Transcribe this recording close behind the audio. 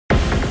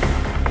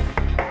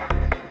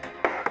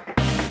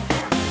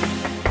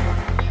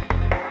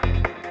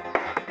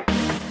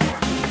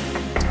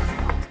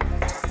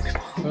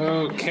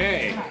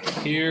Okay,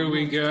 here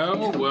we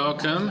go.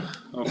 Welcome.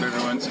 Hope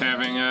everyone's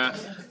having a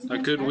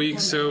good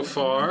week so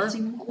far. So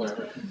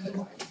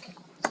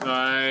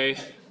I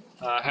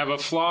have a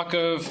flock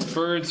of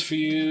birds for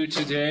you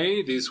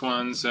today. These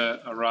ones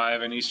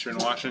arrive in eastern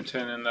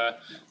Washington in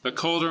the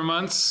colder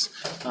months.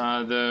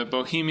 The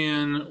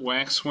Bohemian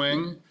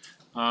waxwing.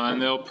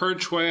 And they'll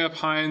perch way up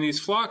high in these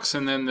flocks,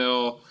 and then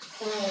they'll,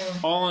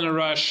 all in a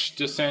rush,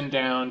 descend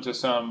down to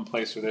some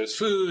place where there's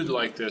food,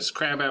 like this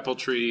crabapple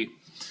tree.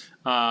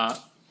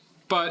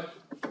 But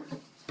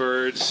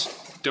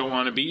birds don't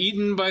want to be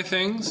eaten by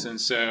things, and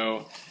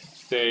so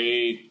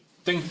they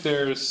think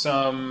there's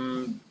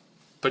some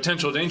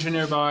potential danger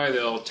nearby.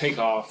 They'll take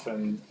off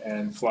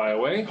and fly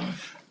away.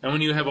 And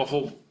when you have a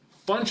whole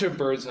bunch of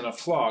birds in a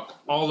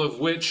flock, all of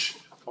which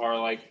are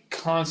like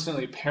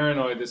constantly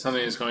paranoid that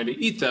something is going to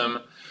eat them,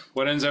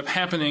 what ends up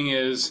happening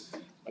is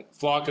a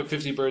flock of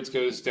 50 birds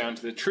goes down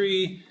to the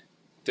tree.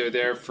 They're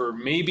there for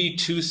maybe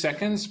 2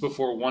 seconds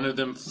before one of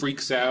them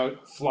freaks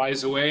out,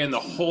 flies away, and the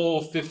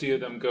whole 50 of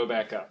them go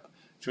back up,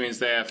 which means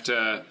they have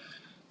to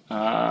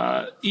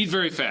eat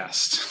very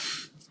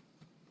fast.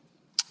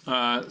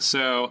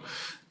 So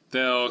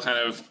they'll kind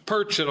of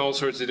perch at all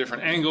sorts of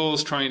different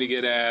angles, trying to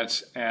get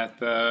at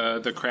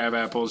the crab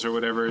apples or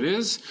whatever it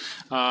is.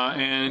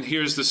 And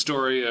here's the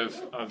story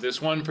of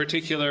this one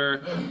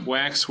particular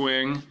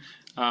waxwing.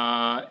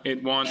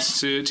 It wants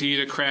to eat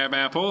a crab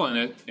apple,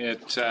 and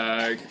it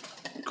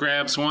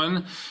grabs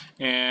one,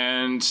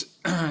 and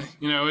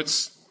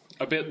it's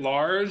a bit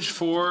large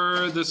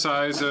for the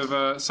size of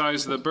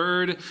the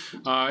bird.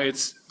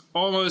 It's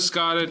almost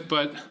got it,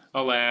 but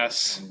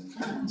alas,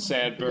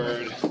 sad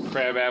bird,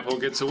 crab apple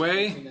gets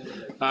away.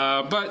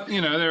 But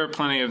there are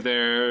plenty of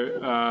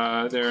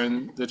there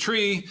in the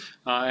tree,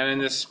 and in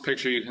this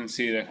picture you can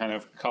see the kind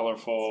of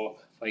colorful,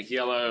 like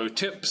yellow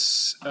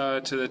tips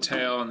to the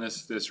tail, and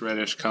this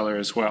reddish color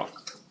as well.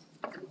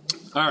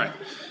 All right,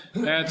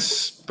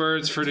 that's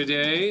birds for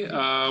today.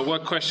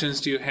 What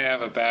questions do you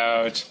have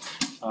about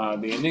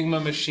the Enigma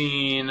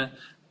machine?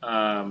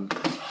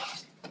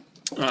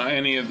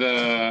 Any of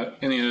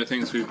the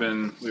things we've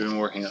been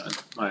working on,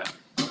 Maya?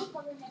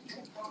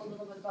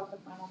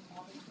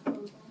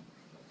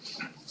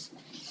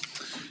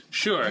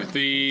 Sure.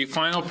 The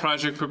final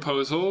project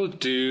proposal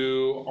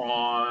due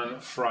on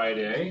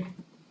Friday.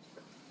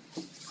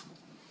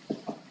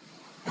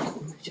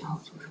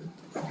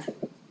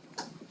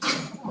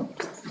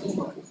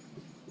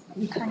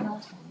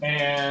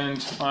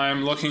 And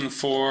I'm looking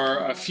for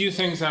a few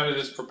things out of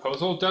this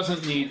proposal. It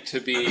doesn't need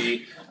to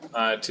be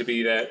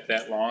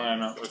that long. I'm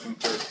not looking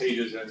for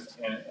pages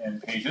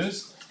and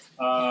pages.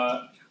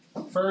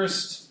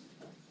 First,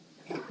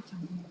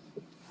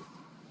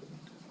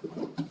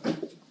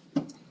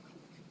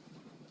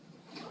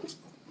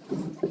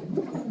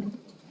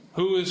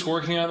 who is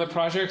working on the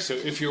project? So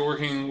if you're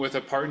working with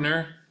a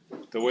partner,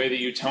 the way that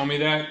you tell me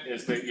that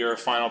is that your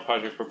final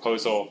project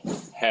proposal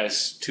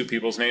has 2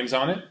 people's names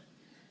on it.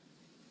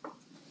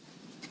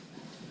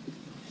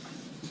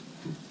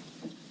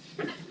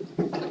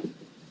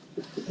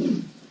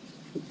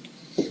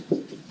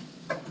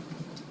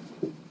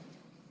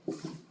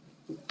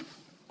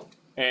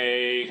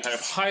 A kind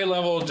of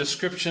high-level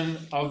description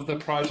of the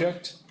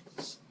project.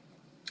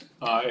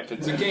 If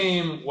it's a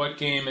game, what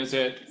game is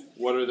it?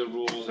 What are the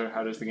rules, or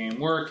how does the game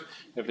work?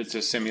 If it's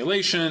a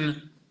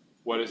simulation,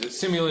 what is it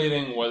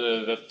simulating? What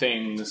are the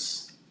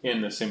things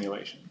in the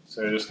simulation?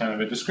 So just kind of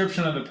a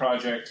description of the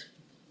project.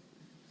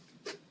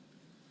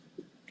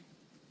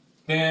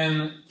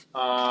 Then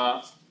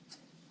I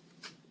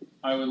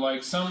would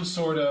like some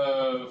sort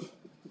of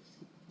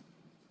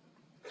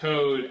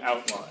code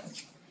outline.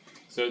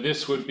 So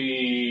this would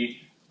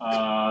be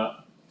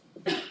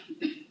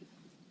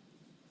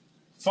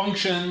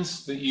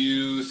functions that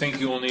you think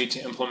you will need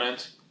to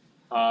implement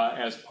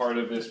as part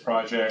of this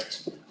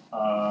project,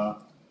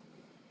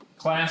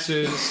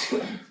 classes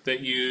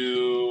that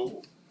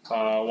you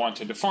want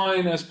to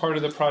define as part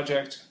of the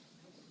project,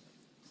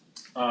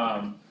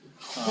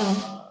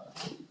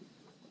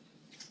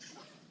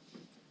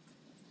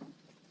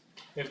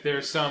 if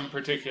there's some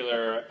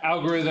particular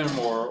algorithm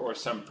or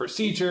some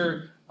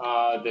procedure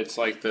that's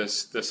like the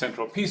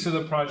central piece of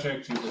the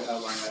project, you could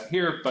outline that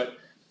here. But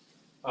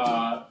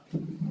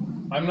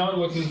I'm not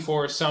looking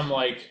for some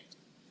like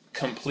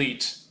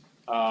complete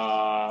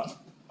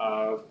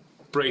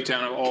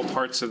breakdown of all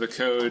parts of the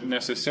code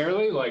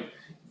necessarily. Like,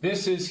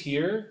 this is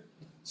here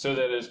so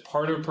that as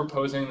part of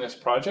proposing this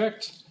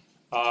project,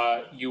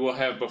 you will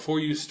have, before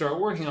you start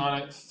working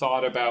on it,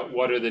 thought about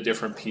what are the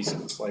different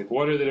pieces. Like,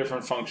 what are the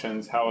different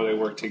functions? How will they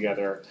work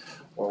together?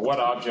 Or what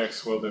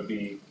objects will there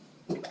be?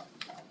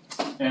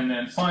 And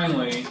then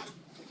finally,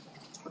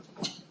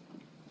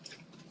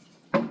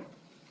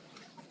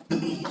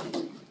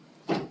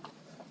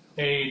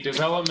 a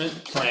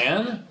development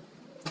plan,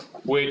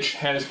 which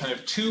has kind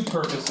of 2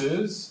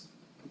 purposes.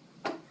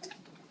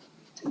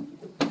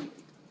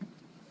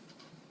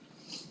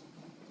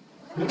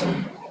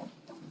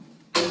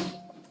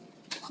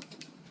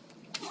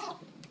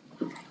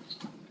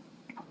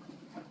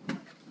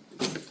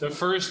 The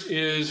first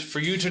is for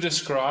you to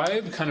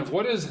describe kind of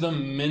what is the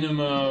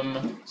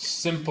minimum,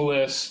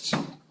 simplest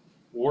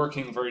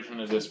working version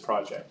of this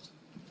project.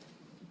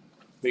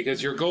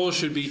 Because your goal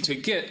should be to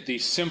get the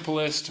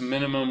simplest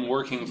minimum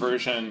working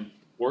version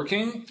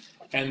working,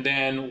 and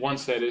then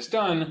once that is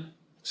done,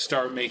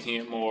 start making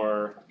it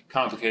more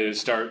complicated,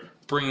 start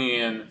bringing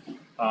in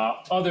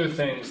other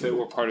things that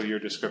were part of your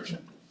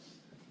description.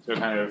 So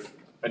kind of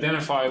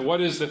identify what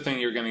is the thing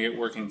you're going to get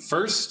working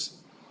first,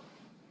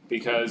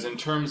 because in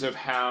terms of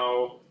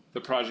how the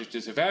project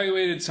is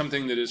evaluated,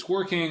 something that is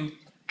working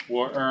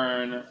will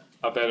earn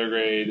a better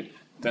grade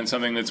than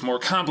something that's more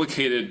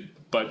complicated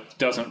but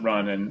doesn't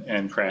run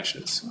and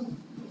crashes.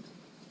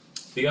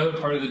 The other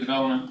part of the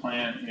development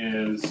plan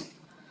is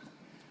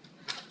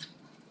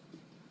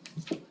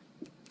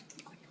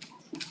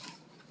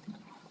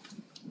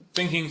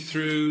thinking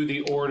through the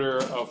order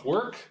of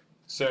work.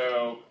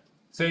 So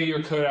say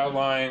your code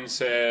outline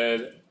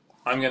said,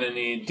 I'm going to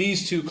need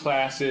these two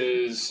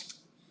classes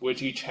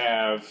which each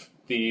have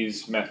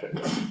these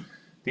methods.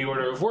 The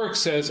order of work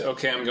says,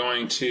 okay, I'm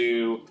going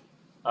to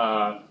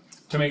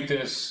make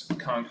this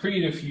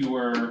concrete, if you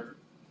were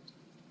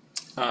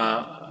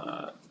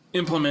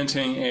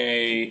implementing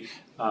a,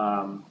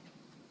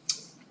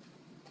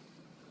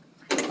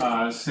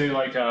 say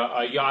like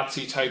a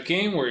Yahtzee type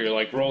game where you're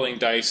like rolling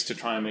dice to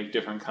try and make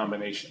different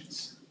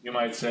combinations. You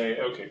might say,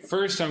 okay,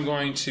 first I'm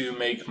going to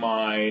make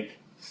my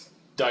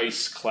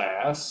dice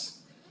class,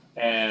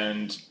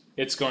 and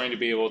it's going to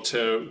be able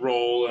to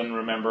roll and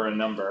remember a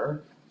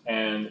number,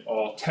 and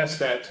I'll test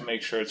that to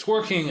make sure it's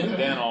working, and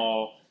then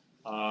I'll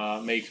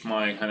make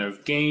my kind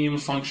of game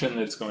function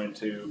that's going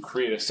to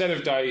create a set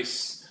of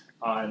dice,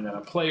 and then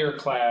a player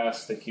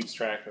class that keeps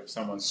track of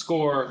someone's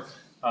score.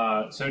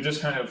 So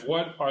just kind of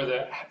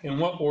in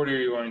what order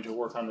you're going to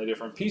work on the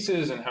different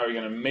pieces, and how you're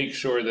going to make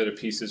sure that a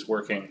piece is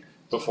working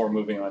before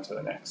moving on to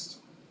the next.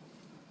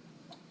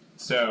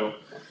 So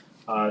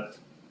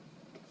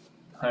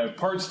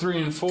parts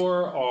 3 and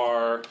 4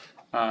 are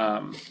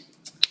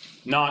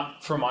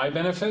not for my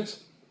benefit,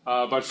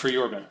 but for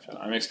your benefit.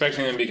 I'm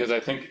expecting them because I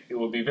think it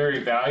will be very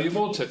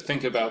valuable to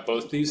think about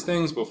both these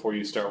things before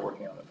you start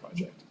working on the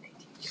project.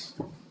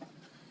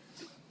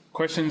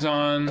 Questions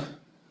on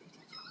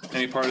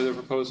any part of the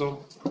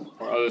proposal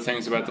or other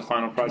things about the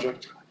final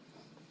project?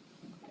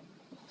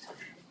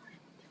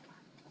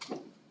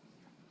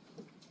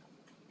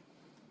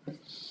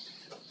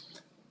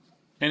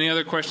 Any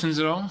other questions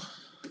at all?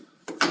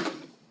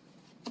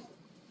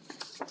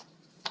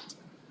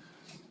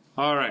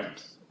 All right.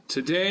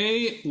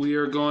 Today we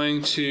are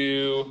going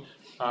to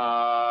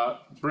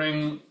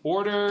bring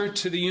order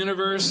to the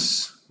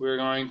universe. We're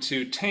going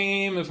to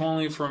tame, if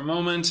only for a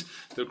moment,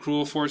 the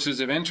cruel forces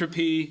of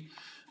entropy.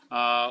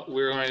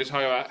 We're going to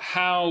talk about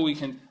how we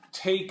can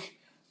take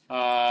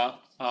a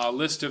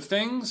list of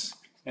things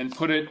and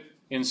put it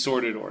in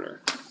sorted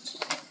order.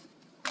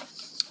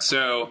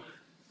 So,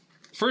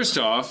 first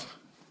off,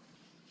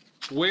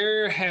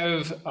 where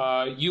have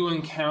you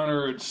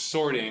encountered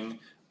sorting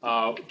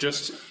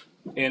just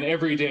in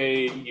every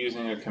day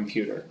using a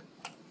computer?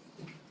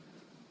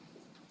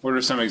 What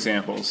are some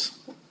examples?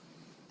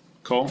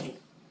 Cole?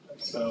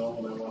 So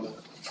when I want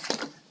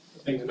to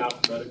think in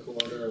alphabetical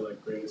order,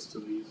 like greatest to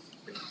least,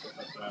 stuff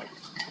like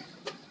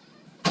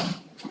that.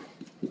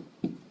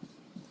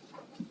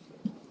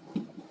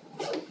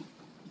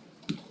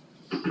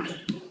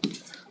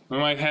 We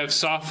might have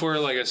software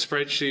like a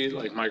spreadsheet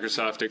like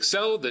Microsoft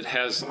Excel that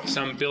has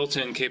some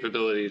built-in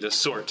capability to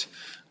sort.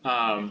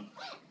 And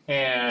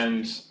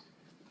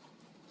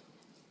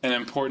an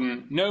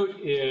important note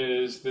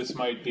is this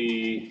might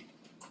be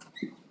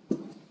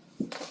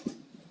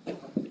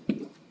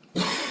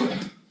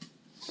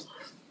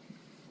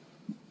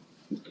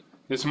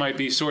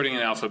sorting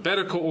in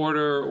alphabetical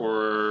order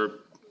or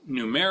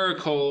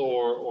numerical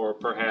or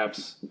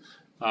perhaps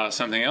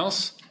something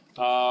else.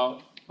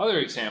 Other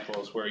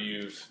examples where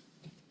you've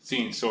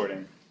seen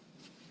sorting.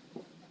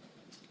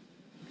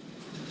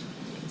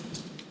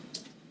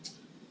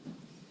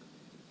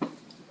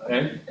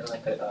 And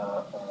like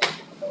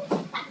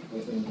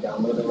when you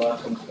download the raw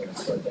content,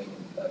 sort them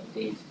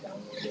date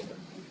downloaded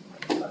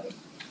or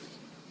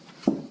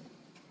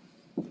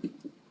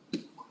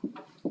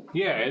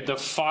Yeah, the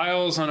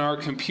files on our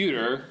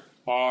computer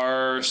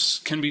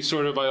can be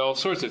sorted by all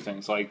sorts of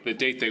things, like the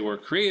date they were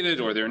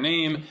created or their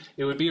name.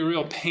 It would be a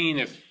real pain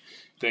if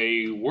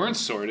they weren't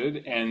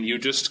sorted and you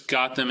just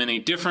got them in a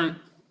different,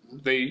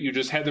 you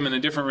just had them in a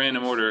different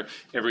random order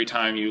every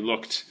time you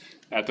looked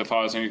at the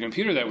files on your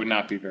computer. That would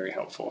not be very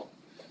helpful.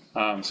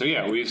 So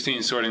yeah, we've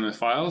seen sorting the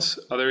files.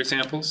 Other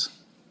examples?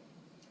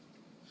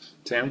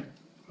 Sam?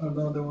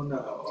 Another one,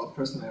 a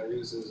person I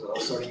use is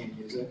sorting in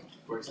music.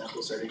 For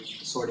example,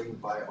 sorting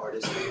by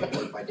artist name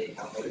or by date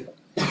downloaded.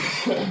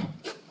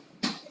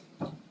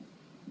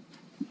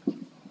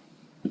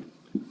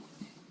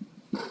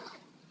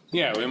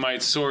 Yeah, we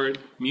might sort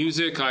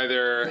music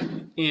either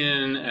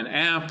in an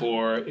app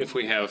or if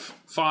we have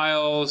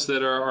files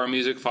that are our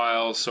music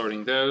files,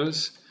 sorting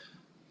those.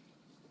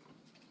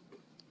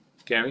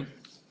 Gabby?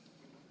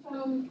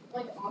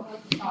 like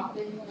online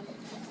shopping, when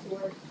it's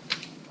sort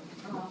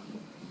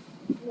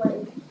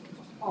like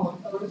all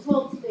of the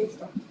results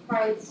based on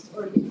price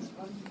or based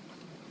on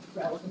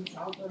relevance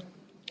algorithms.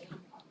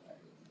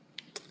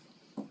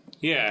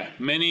 Yeah,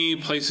 many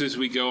places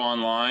we go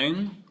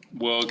online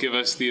will give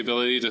us the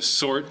ability to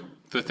sort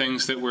the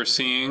things that we're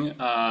seeing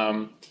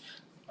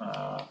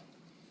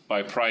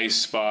by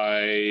price,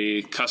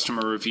 by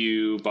customer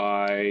review,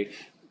 by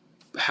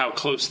how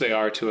close they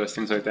are to us,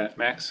 things like that.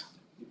 Max?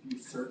 If you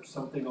search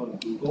something on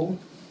Google,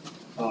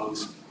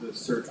 the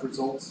search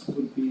results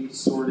would be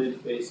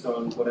sorted based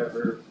on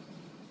whatever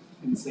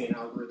insane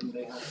algorithm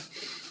they have.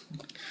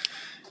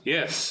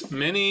 Yes,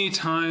 many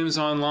times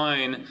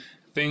online,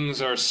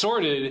 things are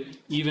sorted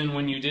even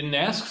when you didn't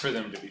ask for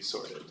them to be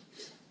sorted.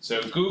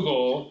 So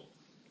Google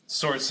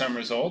sorts some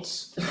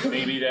results.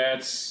 Maybe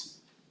that's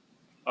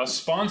a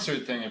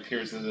sponsored thing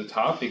appears at the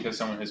top because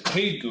someone has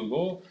paid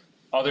Google.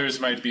 Others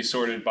might be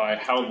sorted by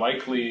how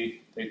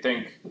likely they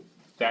think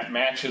that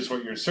matches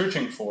what you're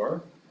searching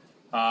for.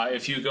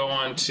 If you go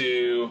on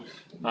to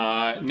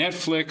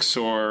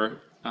Netflix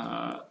or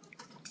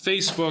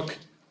Facebook,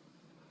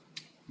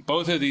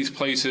 both of these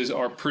places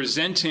are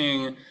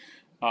presenting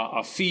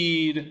a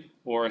feed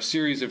or a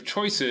series of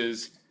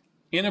choices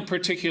in a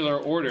particular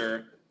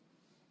order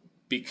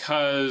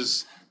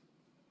because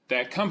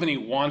that company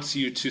wants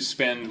you to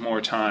spend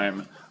more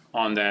time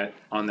on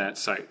that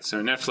site.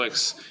 So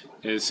Netflix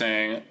is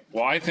saying,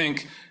 well, I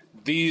think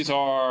these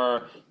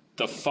are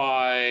the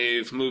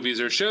 5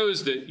 movies or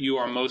shows that you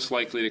are most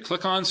likely to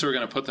click on, so we're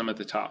going to put them at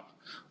the top.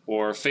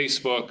 Or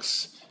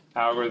Facebook's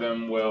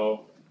algorithm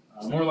will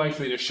more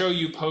likely to show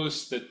you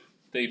posts that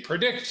they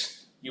predict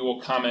you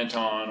will comment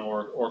on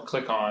or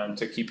click on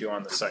to keep you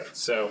on the site.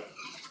 So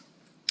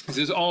this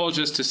is all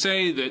just to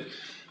say that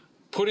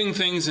putting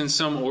things in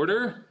some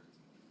order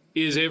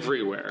is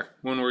everywhere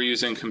when we're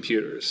using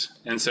computers.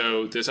 And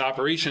so this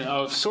operation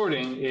of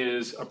sorting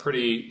is a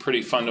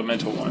pretty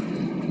fundamental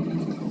one.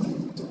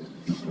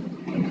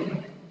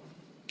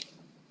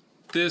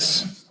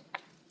 This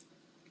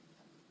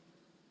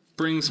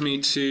brings me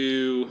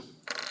to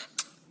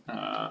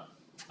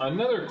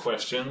another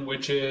question,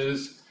 which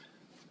is,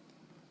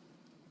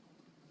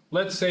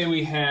 let's say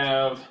we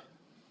have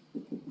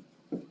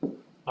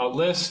a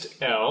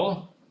list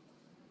L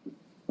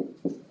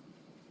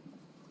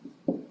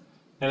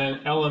and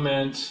an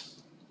element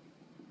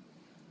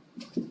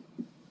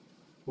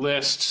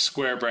list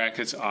square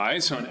brackets I,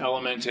 so an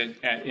element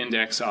at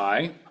index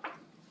I.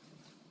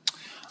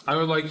 I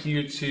would like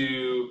you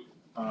to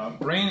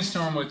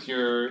brainstorm with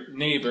your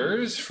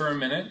neighbors for a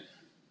minute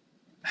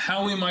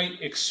how we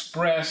might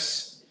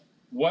express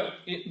what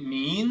it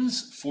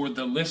means for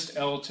the list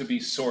L to be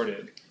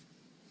sorted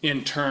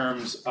in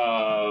terms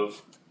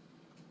of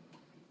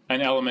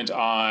an element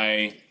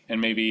I and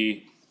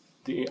maybe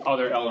the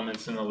other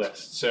elements in the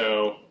list.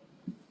 So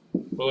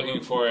we're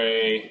looking for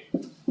a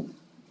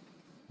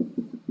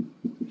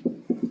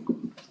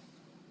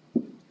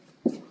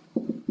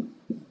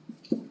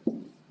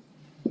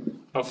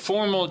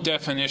formal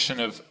definition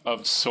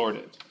of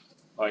sorted.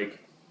 Like,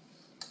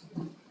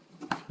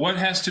 what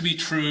has to be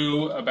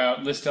true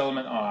about list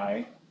element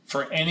I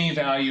for any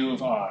value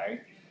of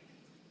I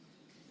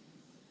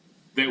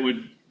that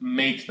would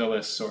make the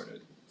list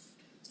sorted?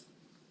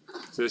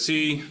 So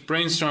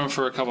brainstorm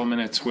for a couple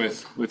minutes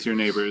with your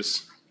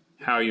neighbors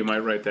how you might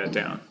write that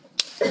down.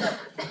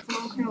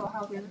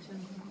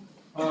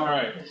 All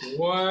right.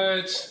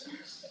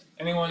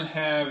 Anyone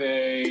have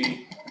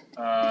a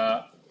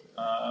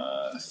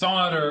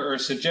thought or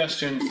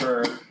suggestion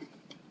for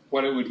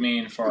what it would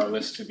mean for our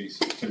list to be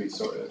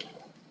sorted?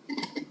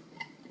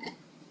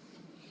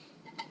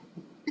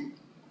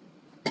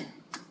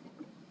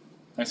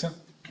 Nysa?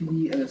 Can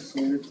we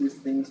sort these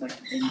things like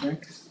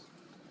index?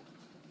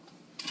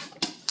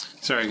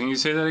 Sorry, can you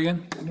say that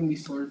again? Can we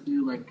sort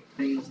through like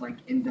things like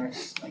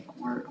index, like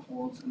where it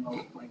holds in the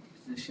like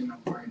position of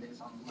where it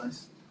is on the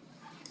list?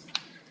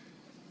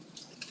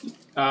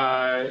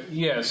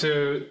 Yeah.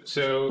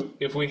 So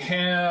if we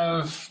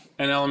have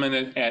an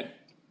element at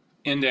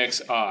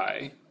index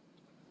I,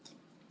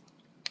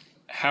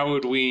 how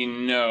would we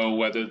know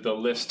whether the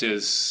list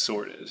is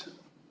sorted?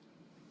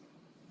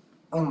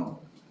 Oh.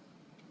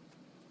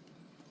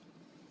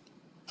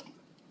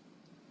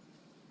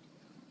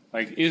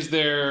 Like, is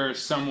there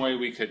some way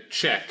we could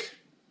check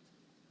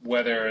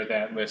whether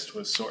that list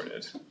was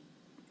sorted?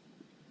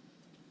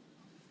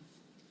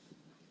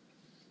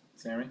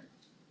 Sammy?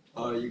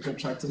 You can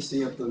check to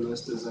see if the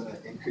list is in an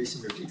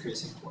increasing or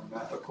decreasing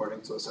format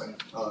according to a certain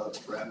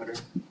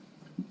parameter.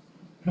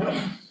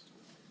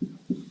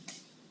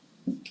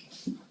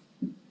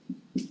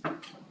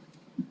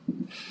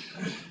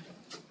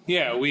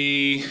 Yeah,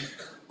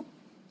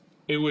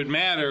 it would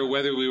matter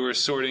whether we were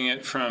sorting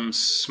it from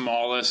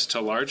smallest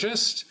to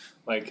largest,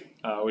 like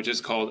which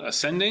is called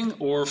ascending,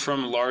 or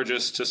from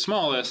largest to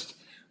smallest,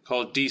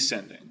 called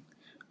descending.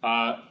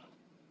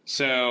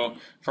 So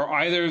for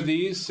either of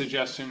these,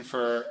 suggestion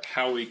for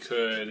how we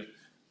could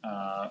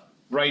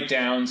write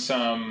down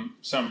some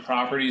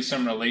property,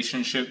 some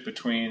relationship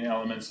between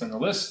elements in the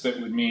list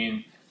that would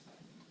mean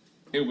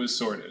it was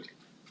sorted.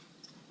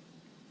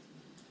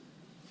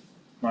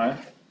 Right?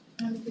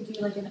 And we could do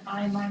like an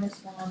I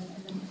minus one and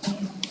then the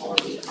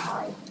inequality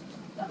I,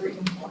 another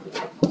inequality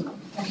I plus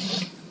one, and then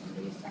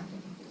somebody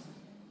second.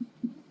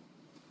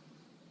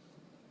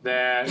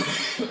 That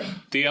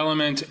the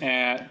element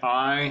at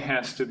I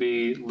has to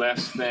be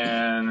less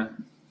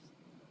than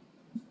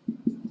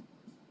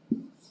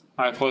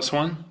I plus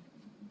 1?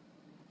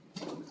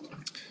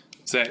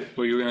 Is that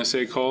what you were going to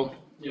say, Cole?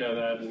 Yeah,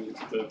 that and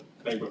the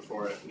thing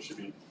before it, it should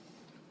be,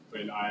 I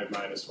mean, I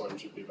minus 1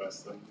 should be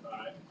less than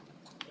I.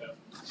 Yeah.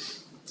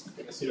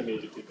 I guess you don't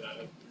need to keep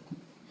that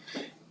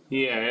in.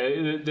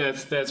 Yeah,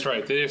 that's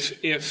right. That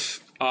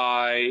if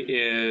I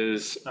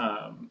is,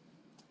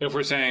 if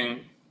we're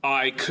saying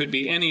I could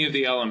be any of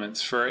the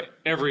elements for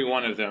every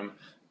one of them,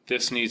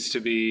 this needs to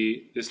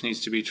be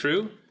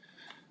true.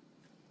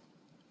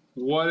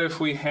 What if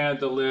we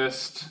had the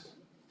list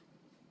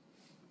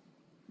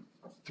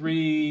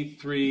 3,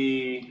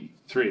 3,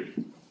 3?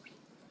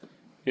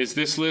 Is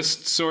this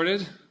list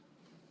sorted?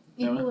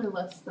 Equal or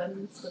less than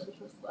instead of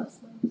just less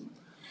than.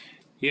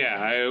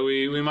 Yeah,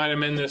 we might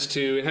amend this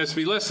to, it has to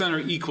be less than or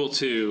equal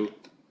to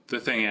the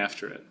thing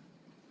after it.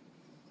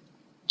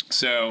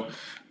 So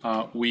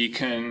we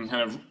can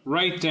kind of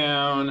write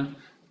down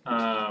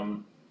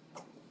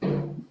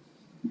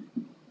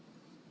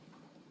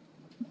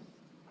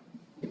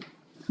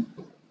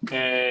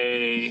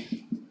a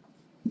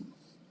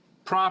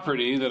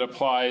property that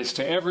applies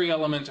to every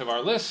element of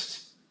our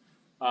list,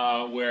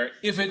 where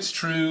if it's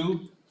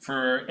true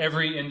for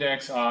every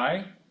index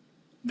I,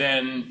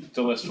 then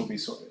the list will be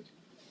sorted.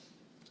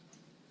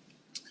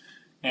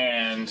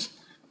 And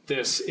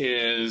this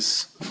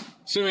is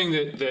assuming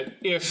that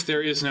if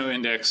there is no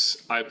index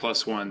I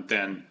plus 1,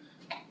 then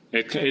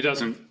it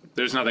doesn't,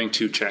 there's nothing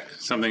to check.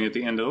 Something at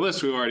the end of the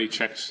list, we've already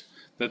checked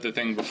that the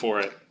thing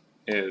before it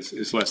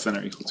is less than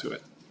or equal to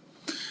it.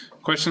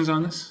 Questions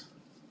on this?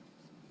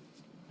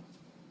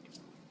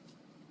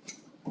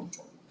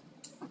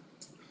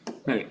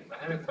 Hey.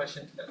 I have a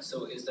question.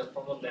 So is the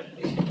formal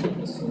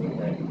definition assuming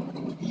that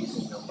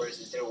using numbers,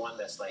 is there one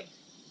that's like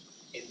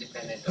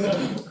independent of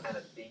what kind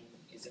of thing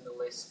is in the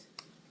list?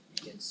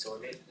 You can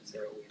sort it. Is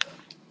there a way to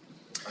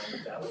find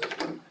it that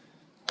way?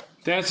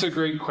 That's a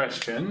great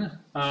question.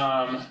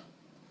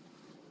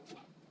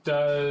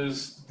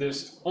 Does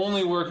this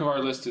only work if our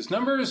list is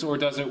numbers, or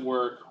does it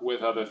work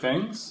with other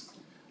things?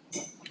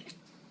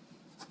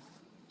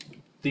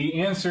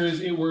 The answer is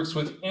it works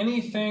with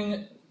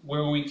anything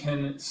where we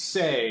can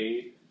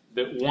say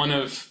that one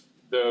of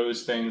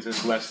those things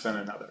is less than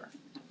another.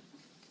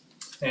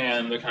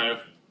 And the kind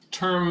of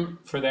term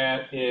for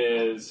that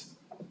is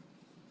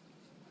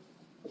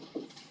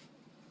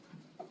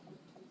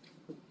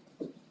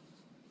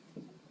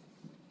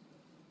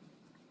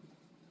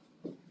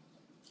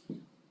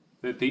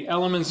that the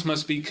elements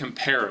must be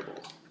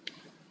comparable.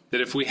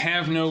 That if we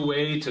have no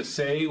way to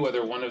say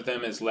whether one of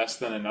them is less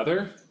than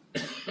another,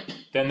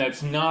 then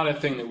that's not a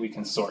thing that we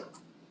can sort.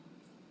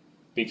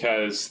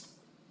 Because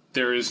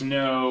there is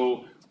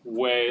no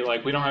way,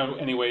 like we don't have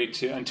any way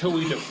to, until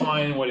we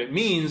define what it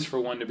means for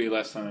one to be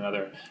less than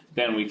another,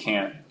 then we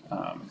can't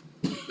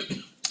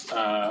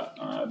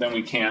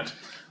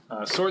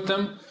sort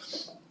them.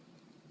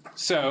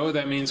 So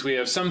that means we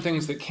have some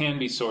things that can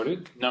be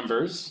sorted,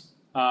 numbers.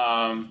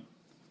 On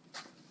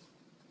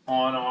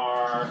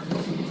our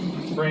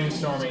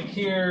brainstorming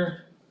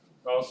here,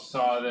 we also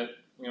saw that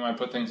we might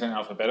put things in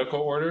alphabetical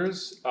order.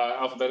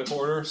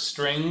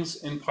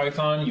 Strings in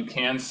Python, you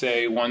can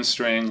say one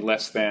string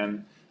less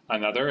than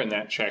another, and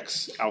that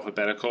checks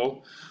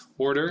alphabetical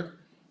order.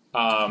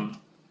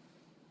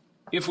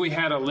 If we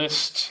had a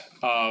list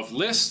of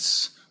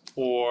lists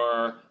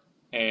or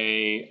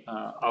a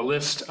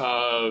list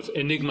of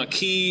Enigma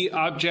key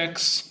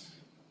objects,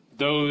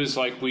 those,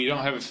 like, we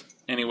don't have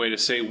any way to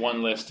say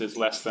one list is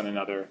less than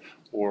another,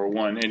 or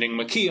one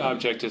Enigma key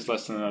object is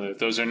less than another.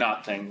 Those are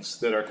not things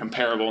that are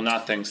comparable,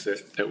 not things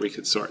that we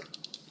could sort.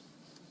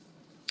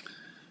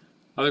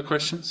 Other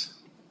questions?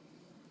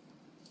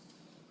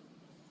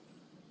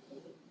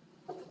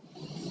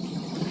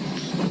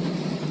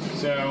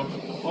 So,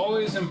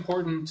 always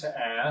important to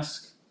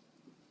ask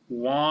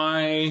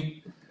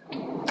why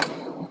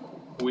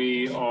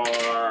we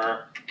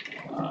are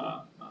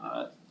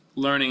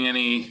learning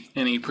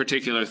any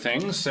particular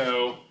thing.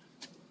 So,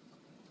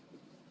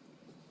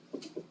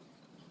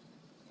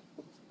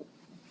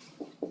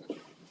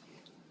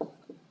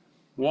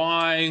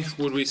 why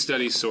would we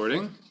study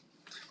sorting?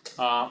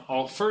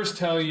 I'll first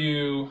tell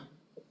you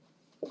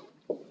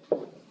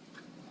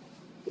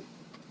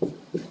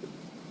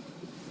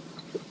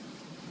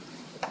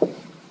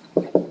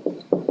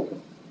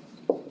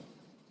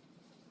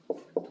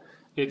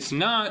it's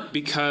not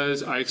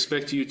because I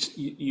expect you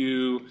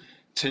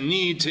to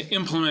need to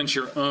implement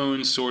your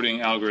own sorting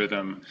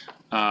algorithm.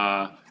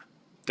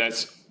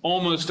 That's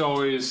almost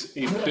always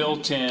a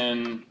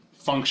built-in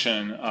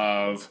function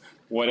of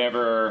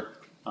whatever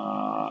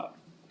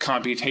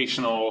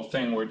computational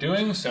thing we're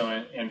doing.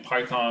 So in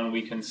Python,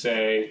 we can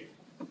say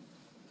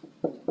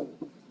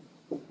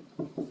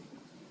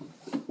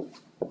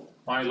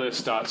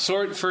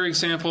mylist.sort, for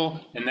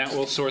example, and that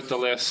will sort the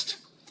list.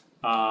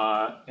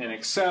 In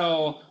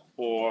Excel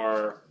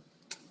or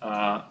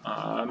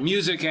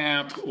music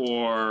app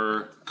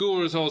or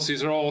Google results,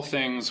 these are all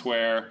things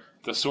where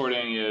the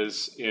sorting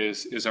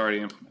is already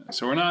implemented.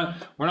 So we're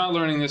not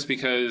learning this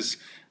because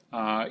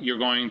you're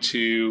going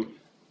to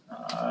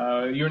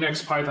your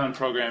next Python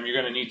program, you're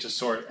going to need to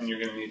sort, and you're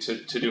going to need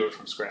to do it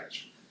from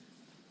scratch.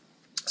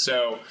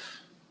 So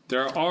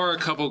there are a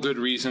couple good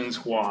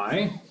reasons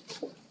why.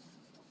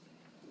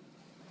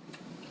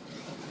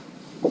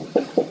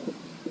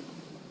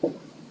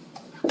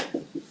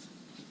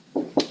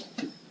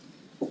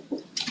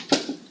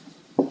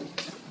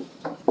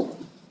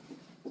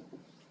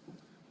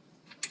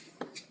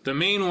 The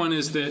main one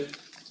is that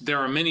there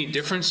are many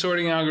different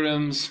sorting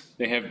algorithms.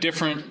 They have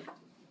different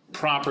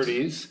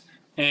properties.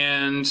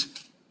 And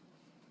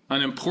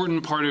an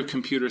important part of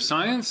computer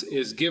science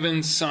is,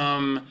 given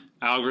some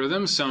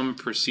algorithm, some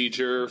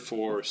procedure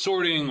for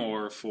sorting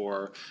or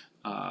for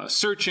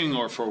searching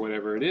or for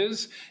whatever it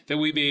is, that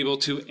we be able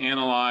to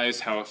analyze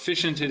how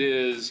efficient it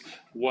is,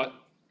 what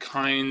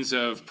kinds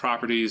of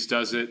properties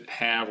does it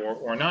have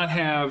or not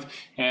have,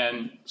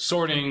 and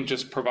sorting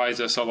just provides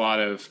us a lot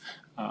of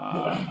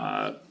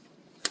kind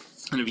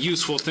of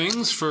useful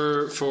things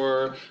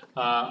for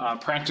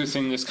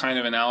practicing this kind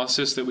of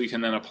analysis that we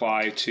can then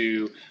apply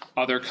to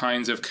other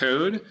kinds of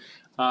code.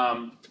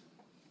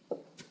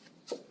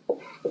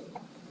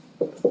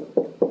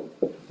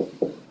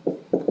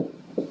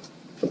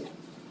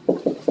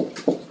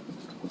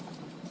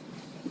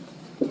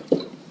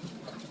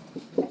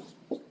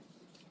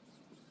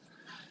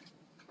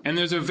 And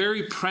there's a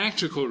very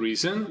practical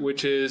reason,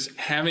 which is,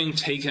 having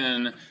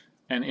taken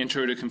an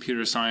Intro to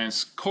Computer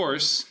Science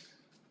course,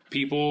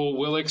 people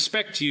will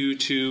expect you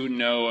to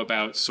know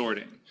about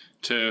sorting,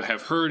 to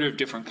have heard of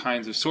different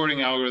kinds of sorting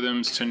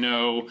algorithms, to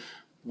know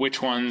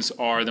which ones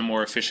are the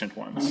more efficient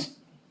ones.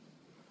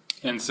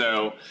 And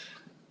so,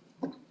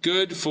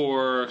 good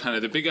for kind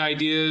of the big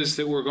ideas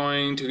that we're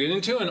going to get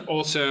into, and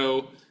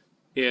also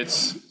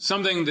it's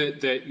something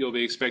that you'll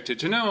be expected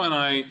to know, and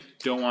I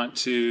don't want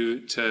to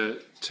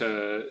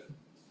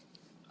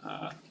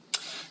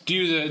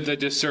do the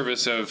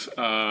disservice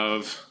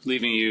of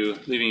leaving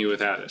you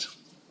without it.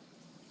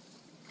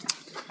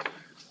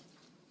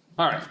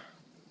 All right.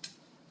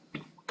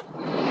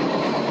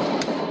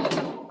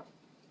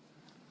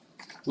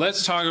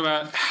 Let's talk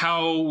about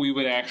how we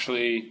would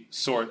actually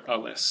sort a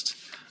list.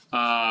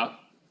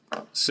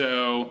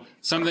 So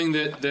something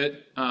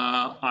that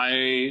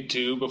I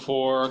do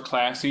before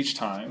class each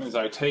time is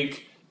I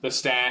take the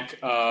stack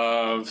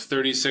of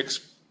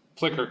 36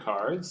 Plicker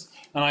cards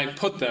and I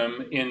put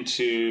them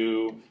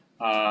into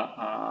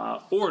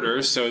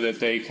order so that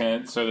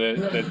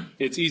that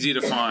it's easy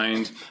to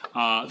find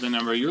the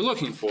number you're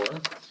looking for.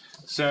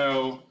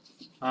 So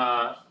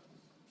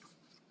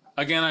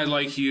again, I'd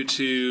like you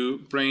to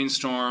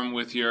brainstorm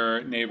with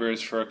your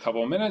neighbors for a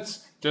couple of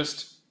minutes,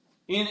 just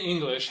in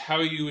English, how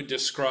you would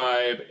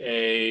describe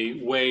a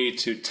way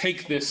to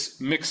take this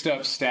mixed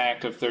up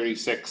stack of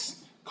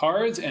 36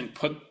 cards and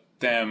put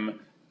them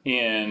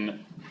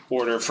in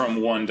order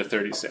from 1 to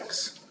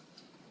 36.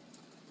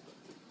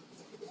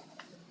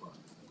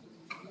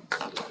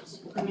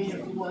 I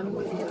mean, one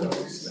would go.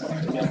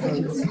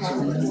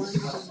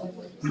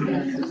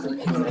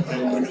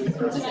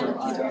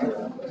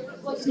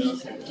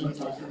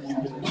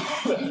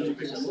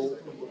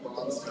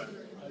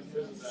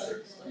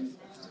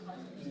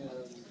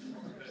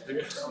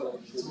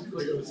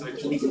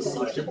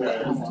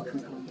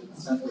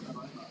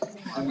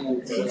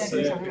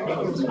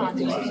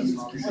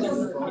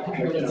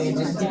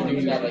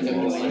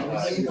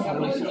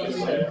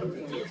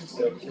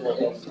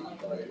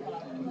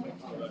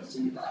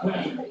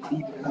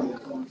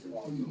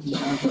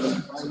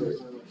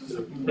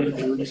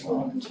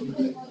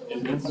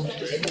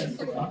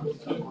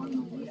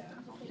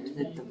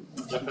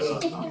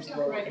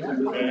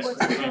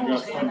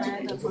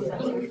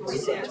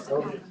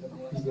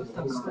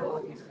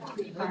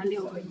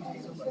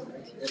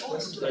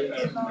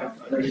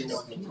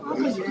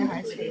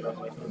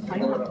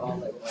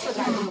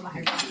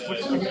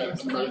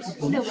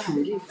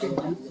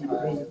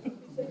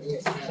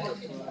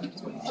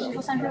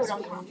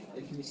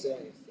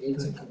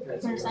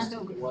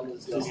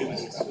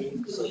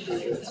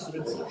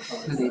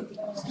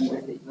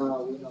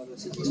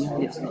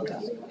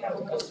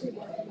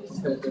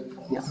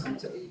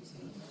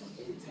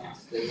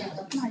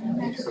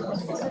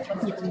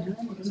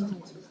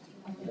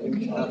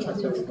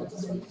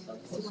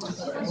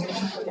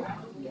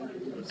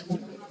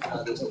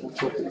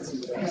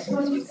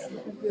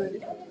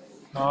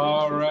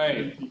 All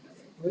right.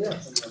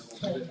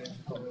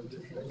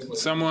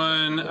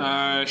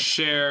 Someone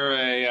share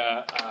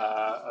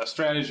a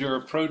strategy or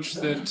approach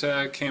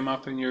that came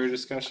up in your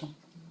discussion?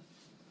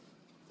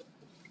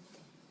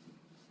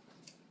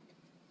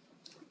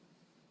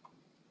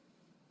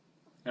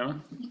 Emma?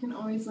 You can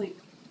always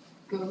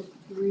go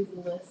through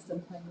the list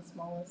and find the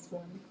smallest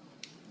one,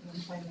 and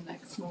then find the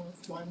next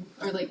smallest one,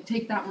 or like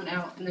take that one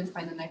out and then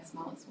find the next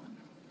smallest one.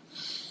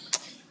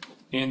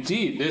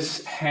 Indeed,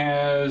 this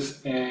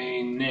has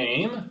a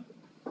name.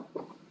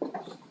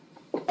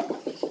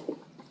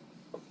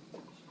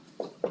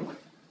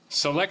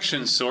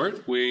 Selection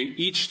sort.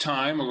 Each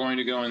time we're going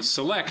to go and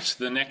select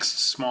the next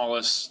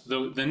smallest,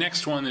 the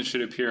next one that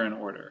should appear in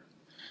order.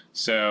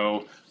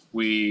 So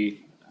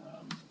we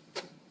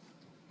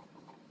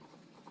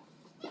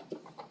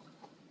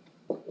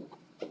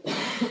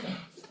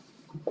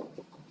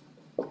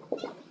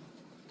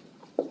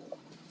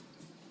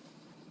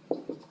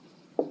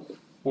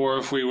or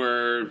if we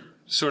were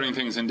sorting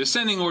things in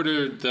descending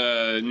order,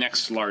 the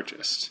next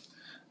largest.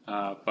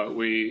 But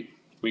we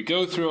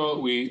go through,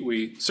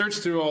 we search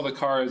through all the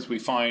cards, we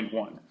find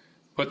one.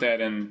 Put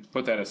that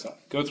aside.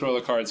 Go through all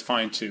the cards,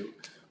 find two.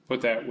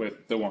 Put that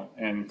with the one,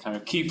 and kind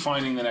of keep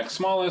finding the next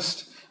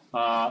smallest.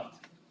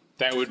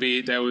 That would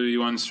be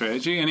one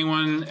strategy.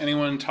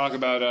 Anyone talk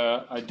about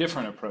a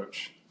different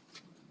approach?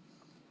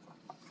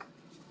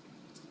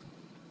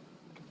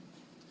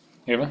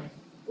 Ava?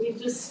 We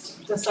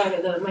just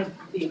decided that it might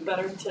be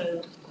better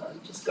to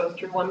just go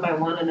through one by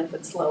one, and if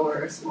it's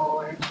lower or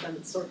smaller,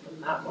 then sort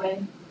them that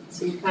way.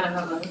 So you kind of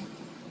have a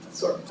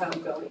sort pile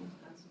going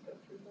as you go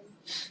through them.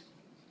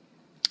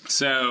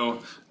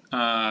 So,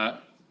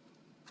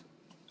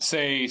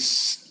 say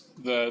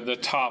the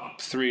top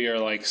three are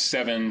like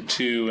 7,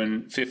 2,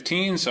 and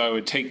 15. So I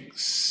would take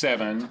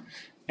 7,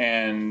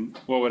 and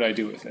what would I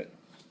do with it?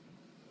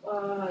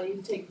 You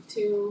take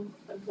 2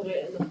 and put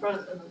it in the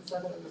front, and then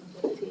 7, and then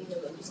 15, and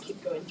then just keep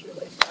going through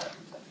like that.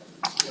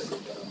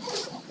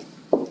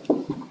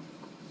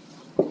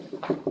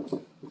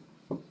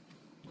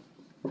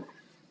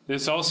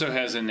 This also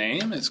has a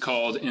name. It's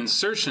called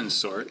insertion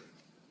sort,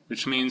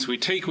 which means we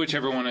take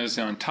whichever one is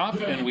on top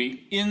and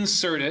we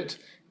insert it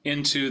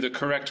into the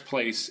correct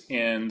place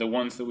in the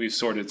ones that we've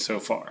sorted so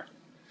far.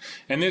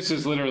 And this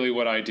is literally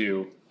what I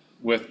do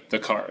with the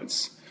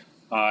cards.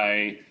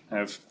 I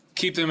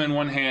keep them in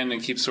one hand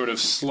and keep sort of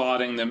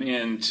slotting them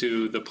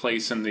into the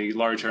place in the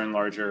larger and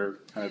larger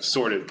kind of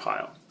sorted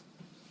pile.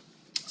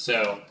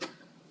 So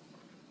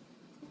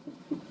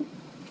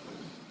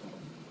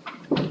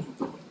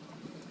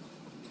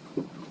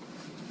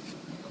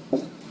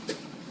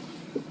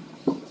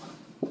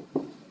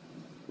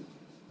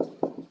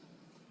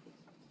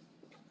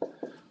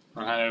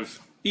we're kind of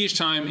each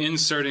time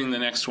inserting the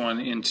next one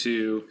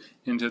into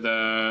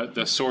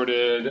the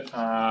sorted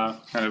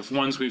kind of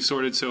ones we've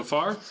sorted so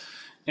far.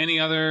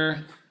 Any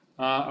other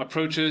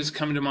approaches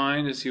come to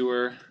mind as you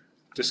were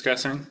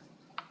discussing?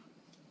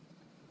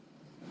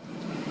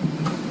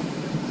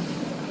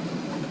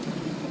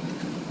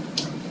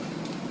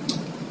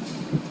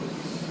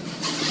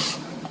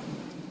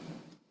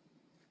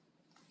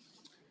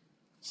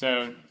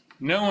 So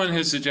no one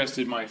has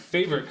suggested my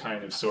favorite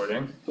kind of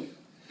sorting,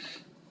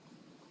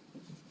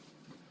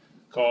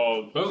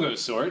 called BOGO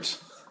sort.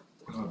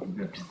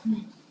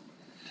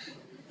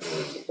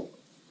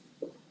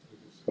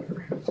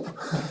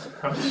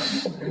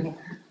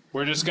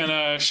 We're just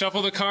gonna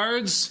shuffle the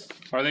cards.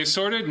 Are they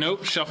sorted?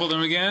 Nope. Shuffle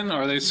them again.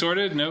 Are they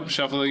sorted? Nope.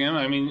 Shuffle again.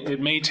 I mean,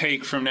 it may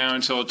take from now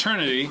until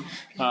eternity,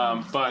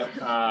 but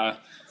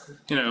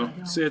you know,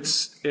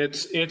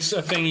 it's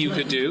a thing you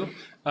could do.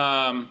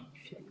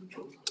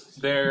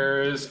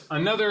 There's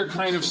another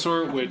kind of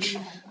sort which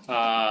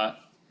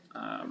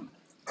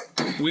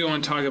we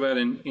won't talk about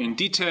in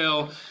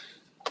detail,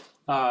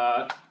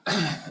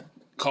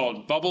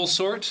 called bubble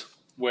sort,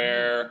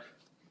 where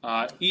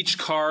each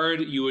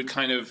card you would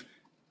kind of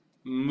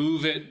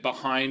move it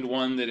behind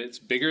one that it's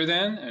bigger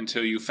than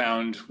until you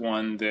found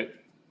one that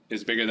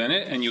is bigger than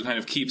it, and you kind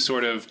of keep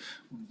sort of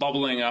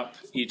bubbling up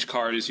each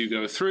card as you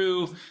go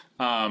through,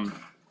 and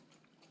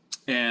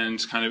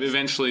kind of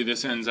eventually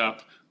this ends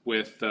up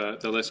with the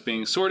list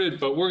being sorted,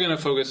 but we're going to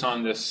focus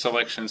on this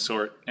selection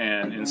sort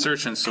and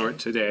insertion sort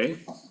today.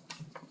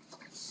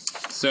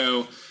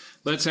 So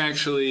let's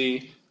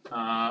actually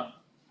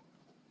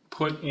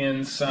put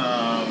in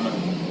some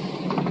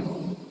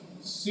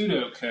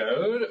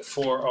pseudocode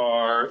for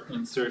our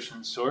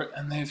insertion sort,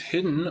 and they've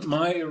hidden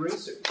my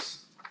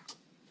erasers.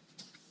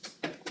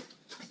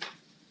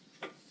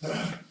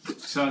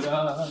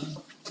 Ta-da!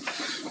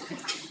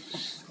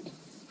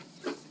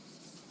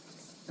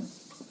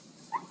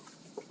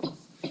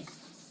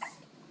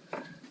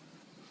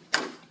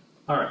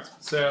 All right,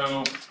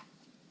 so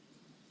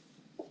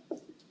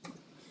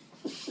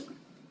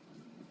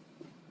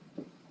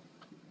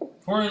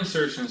for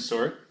insertion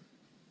sort,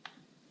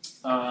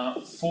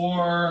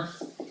 for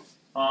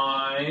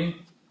I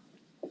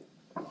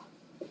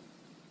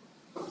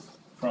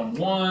from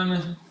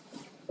 1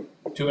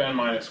 to n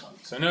minus 1.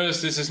 So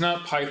notice this is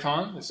not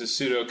Python, this is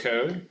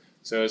pseudocode,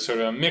 so it's sort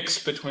of a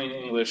mix between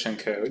English and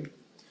code.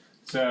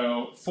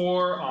 So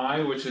for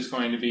I, which is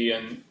going to be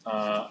an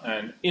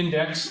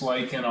index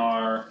like in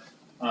our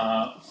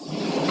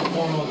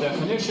formal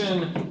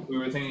definition, we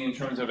were thinking in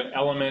terms of an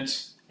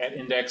element at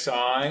index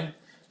I.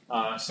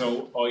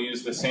 So I'll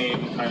use the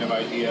same kind of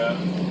idea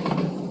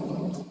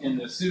in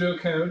the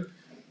pseudocode.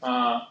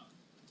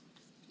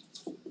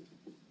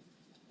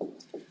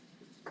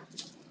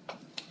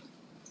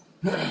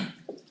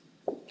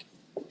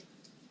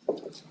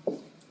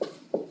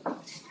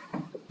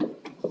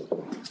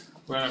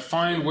 We're going to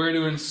find where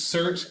to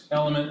insert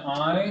element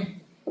I.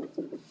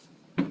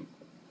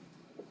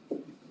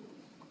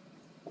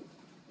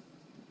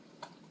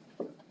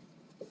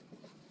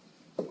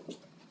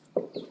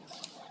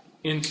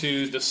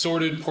 Into the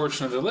sorted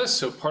portion of the list.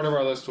 So part of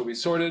our list will be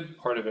sorted,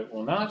 part of it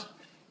will not.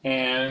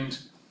 And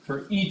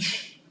for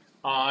each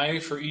I,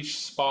 for each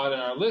spot in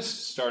our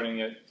list,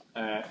 starting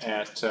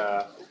at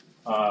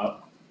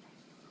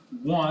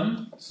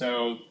 1,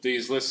 so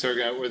these lists are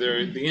going, where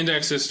the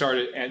indexes start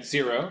at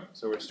 0,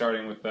 so we're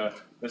starting with the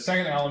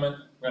second element.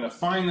 We're going to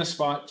find the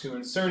spot to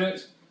insert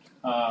it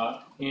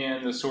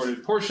in the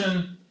sorted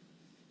portion.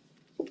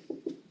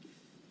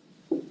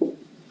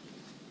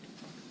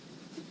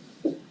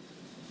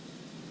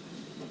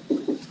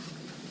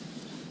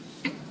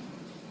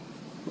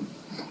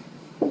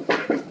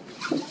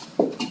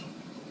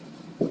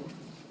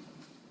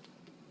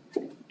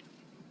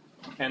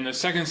 And the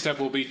second step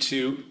will be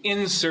to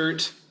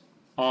insert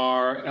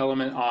our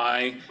element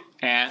I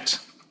at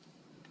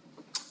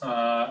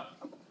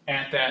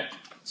that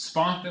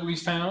spot that we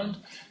found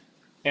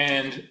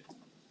and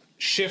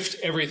shift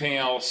everything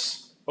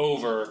else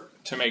over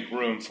to make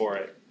room for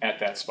it at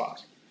that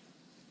spot.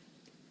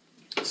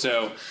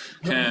 So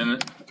can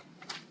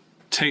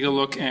take a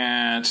look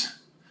at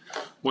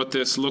what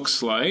this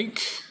looks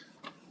like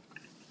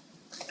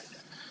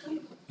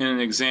in an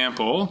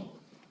example.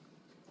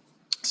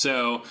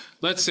 So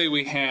let's say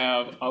we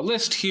have a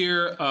list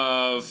here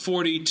of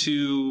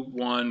 42,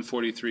 1,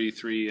 43,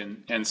 3,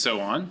 and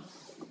so on.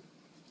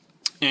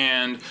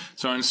 And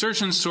so our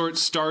insertion sort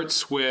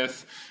starts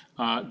with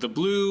the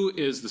blue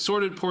is the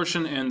sorted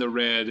portion and the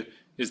red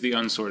is the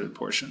unsorted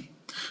portion.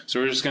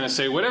 So we're just going to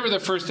say whatever the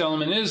first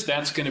element is,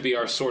 that's going to be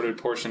our sorted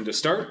portion to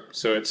start.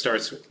 So it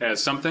starts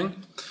as something.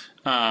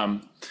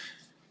 And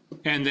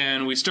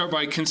then we start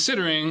by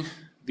considering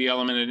the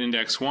element at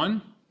index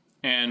 1.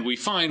 And we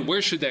find where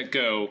should that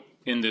go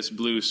in this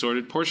blue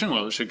sorted portion?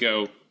 Well, it should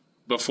go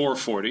before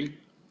 40.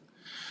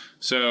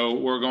 So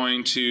we're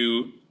going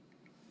to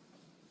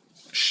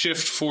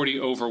shift 40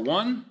 over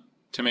 1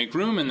 to make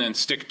room and then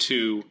stick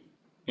 2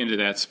 into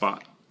that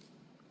spot.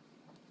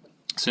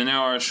 So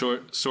now our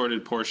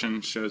sorted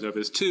portion shows up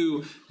as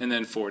 2 and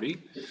then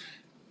 40.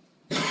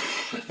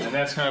 And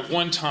that's kind of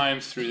one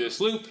time through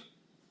this loop.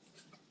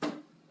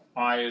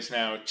 I is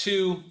now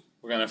 2.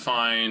 We're going to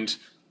find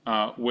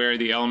where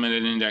the element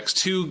at index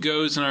 2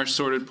 goes in our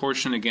sorted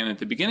portion again at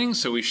the beginning.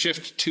 So we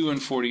shift 2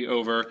 and 40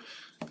 over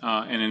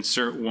and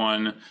insert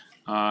 1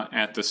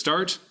 at the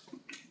start.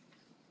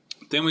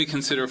 Then we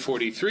consider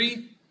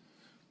 43.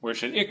 Where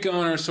should it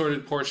go in our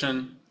sorted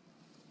portion?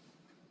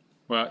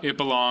 Well, it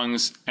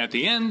belongs at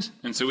the end,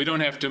 and so we don't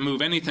have to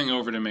move anything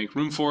over to make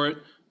room for it.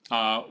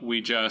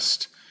 We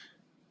just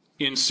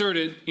insert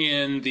it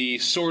in the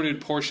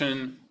sorted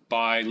portion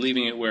by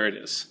leaving it where it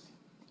is.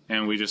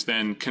 And we just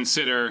then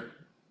consider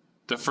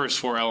the first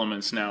 4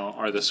 elements now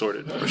are the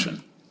sorted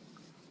portion.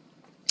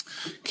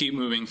 Keep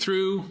moving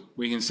through.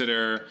 We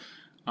consider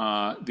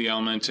the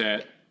element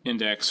at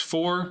index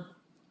 4.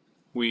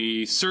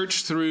 We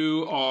search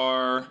through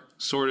our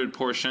sorted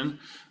portion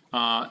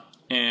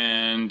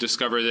and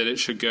discover that it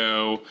should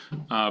go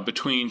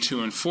between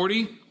 2 and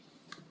 40.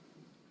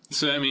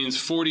 So that means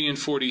 40 and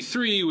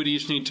 43 would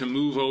each need to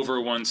move over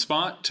 1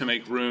 spot to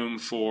make room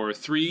for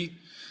 3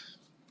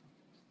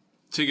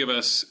 to give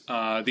us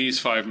these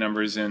 5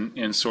 numbers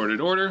in sorted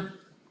order.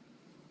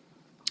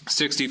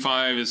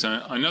 65 is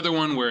another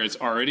one where it's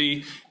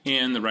already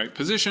in the right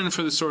position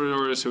for the sorted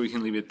order, so we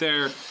can leave it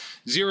there.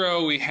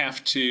 0, we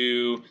have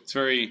to, it's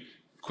very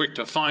quick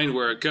to find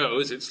where it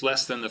goes. It's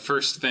less than the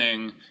first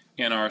thing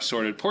in our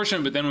sorted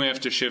portion, but then we have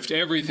to shift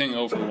everything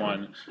over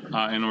 1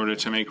 in order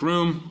to make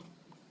room.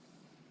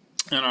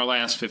 And our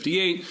last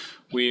 58,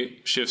 we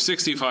shift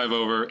 65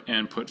 over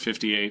and put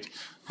 58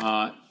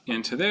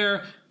 into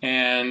there.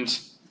 And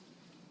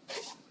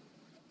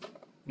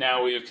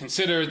now we have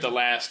considered the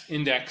last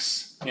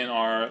index in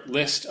our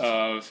list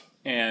of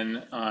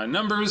n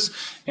numbers,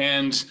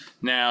 and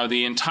now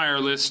the entire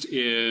list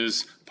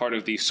is part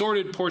of the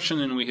sorted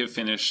portion, and we have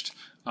finished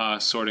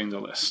sorting the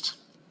list.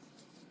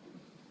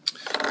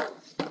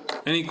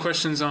 Any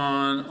questions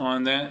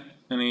on that?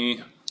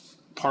 Any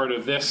part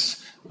of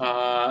this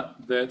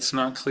that's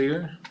not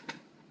clear?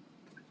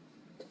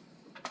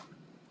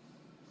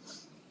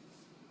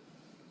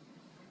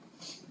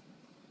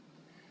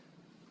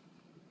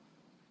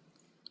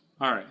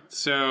 All right,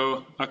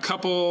 so a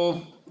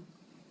couple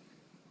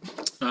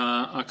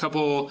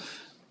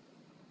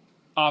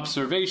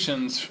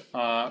observations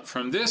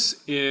from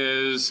this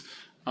is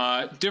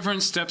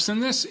different steps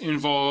in this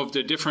involved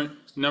a different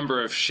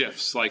number of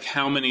shifts, like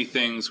how many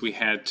things we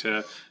had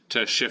to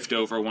shift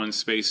over 1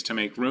 space to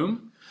make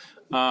room.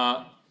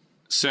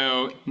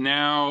 So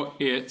now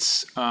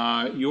it's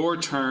your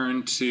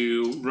turn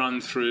to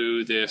run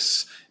through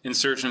this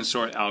insertion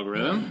sort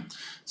algorithm.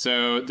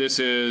 So this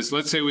is,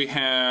 let's say we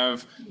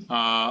have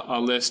a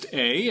list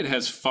A. It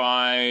has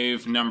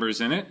 5 numbers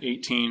in it,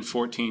 18,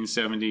 14,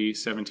 70,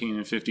 17,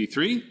 and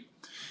 53.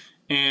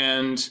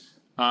 And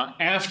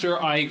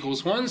after I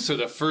equals 1, so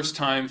the first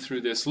time through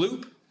this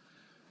loop,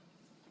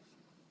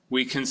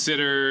 we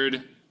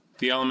considered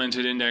the element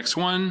at index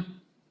 1.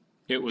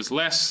 It was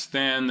less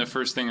than the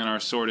first thing on our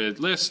sorted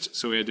list,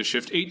 so we had to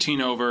shift 18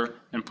 over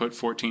and put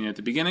 14 at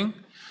the beginning.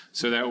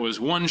 So that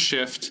was one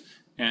shift,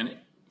 and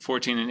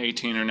 14 and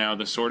 18 are now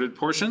the sorted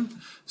portion.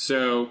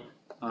 So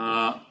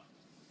go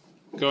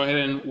ahead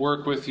and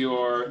work with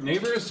your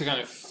neighbors to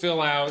kind of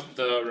fill out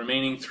the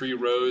remaining 3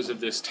 rows of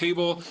this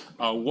table.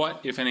 What,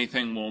 if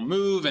anything, will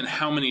move, and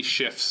how many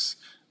shifts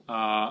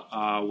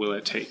will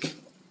it take?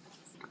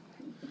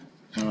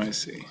 Oh, I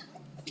see.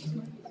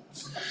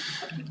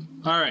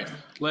 All right,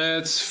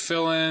 let's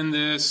fill in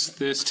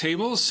this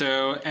table.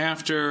 So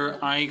after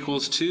I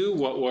equals 2,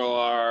 what will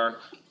our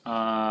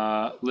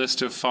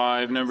list of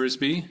 5 numbers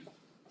be?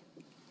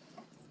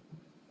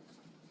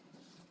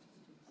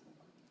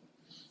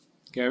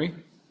 Gabby?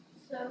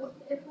 So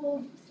it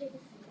will stay the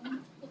same,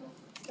 it'll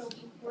still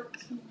be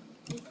 14,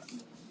 18,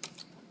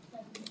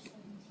 17,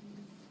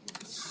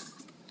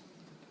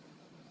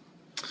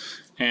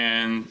 17.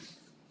 And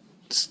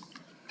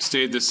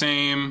stayed the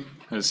same.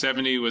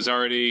 70 was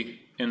already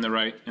in the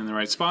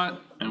right spot,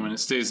 and when it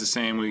stays the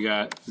same, we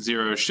got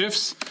 0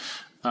 shifts.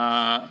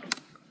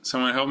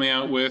 Someone help me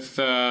out with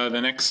the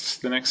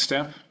next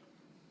step.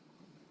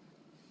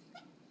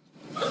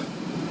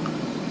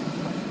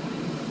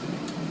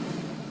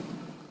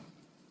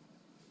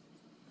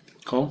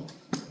 Cole?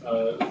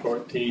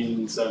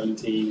 14,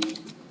 17,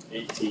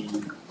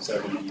 18,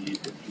 70,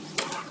 50.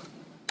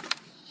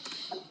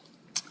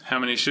 How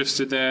many shifts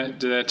did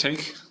that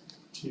take?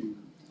 2.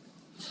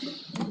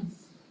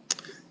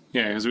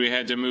 Yeah, because we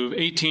had to move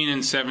 18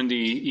 and 70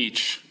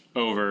 each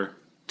over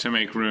to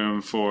make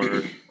room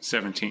for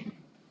 17.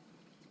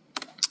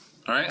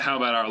 All right, how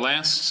about our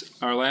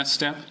last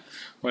step?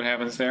 What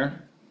happens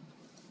there?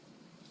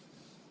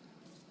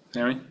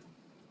 Sammy?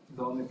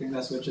 The only thing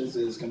that switches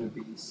is going to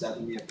be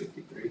 70 and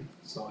 53.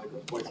 So I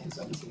go 14,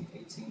 17,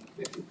 18,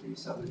 53,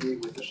 70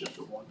 with a shift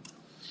of 1.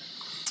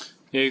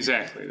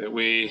 Exactly, that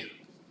we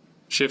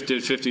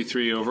shifted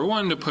 53 over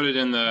 1 to put it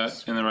in the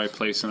right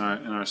place in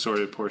our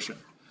sorted portion.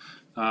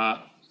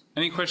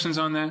 Any questions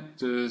on that?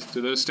 Do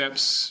those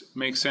steps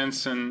make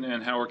sense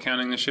and how we're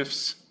counting the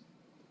shifts?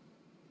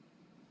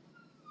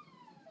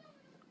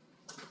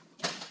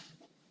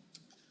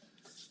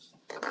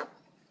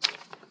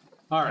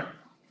 All right,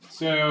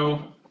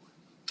 so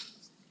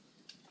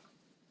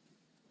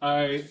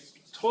I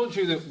told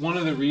you that one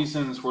of the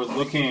reasons we're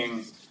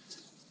looking,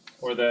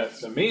 or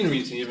that the main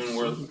reason even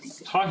we're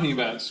talking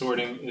about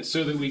sorting, is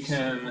so that we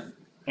can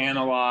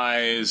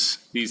analyze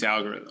these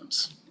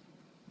algorithms.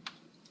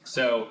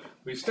 So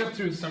we've stepped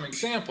through some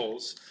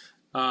examples,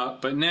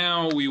 but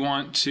now we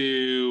want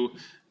to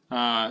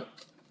kind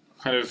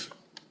of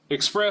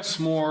express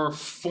more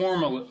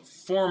formally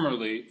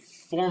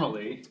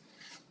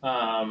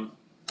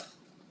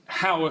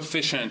how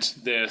efficient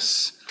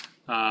this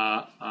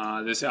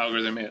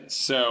algorithm is.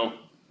 So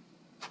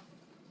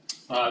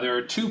there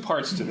are 2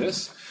 parts to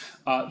this.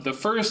 The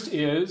first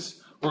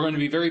is we're going to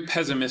be very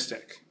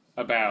pessimistic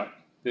about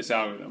this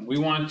algorithm. We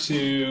want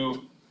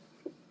to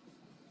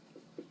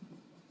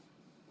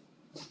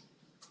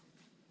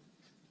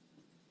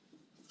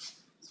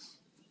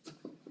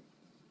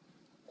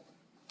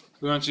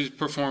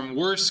perform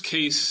worst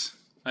case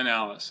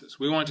analysis.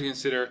 We want to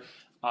consider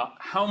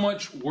how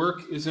much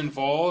work is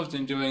involved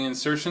in doing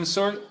insertion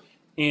sort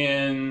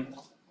in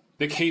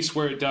the case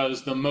where it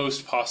does the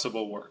most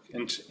possible work,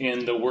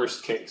 in the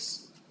worst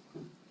case.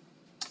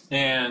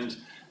 And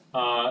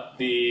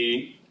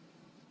the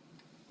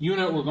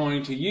unit we're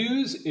going to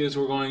use is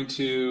we're going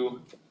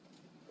to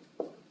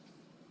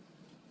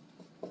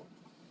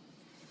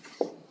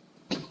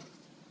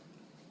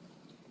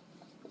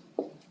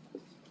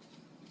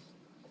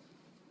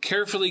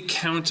carefully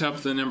count up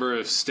the number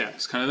of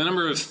steps, kind of the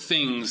number of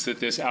things that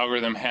this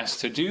algorithm has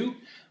to do.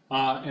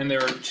 And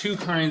there are 2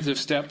 kinds of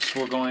steps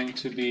we're going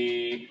to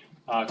be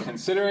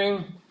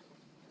considering.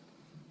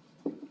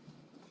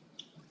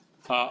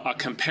 A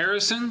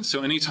comparison,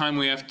 so anytime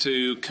we have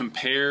to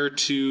compare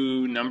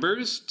 2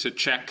 numbers to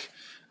check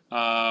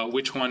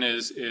which one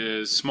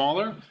is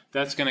smaller,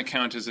 that's going to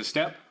count as a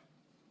step.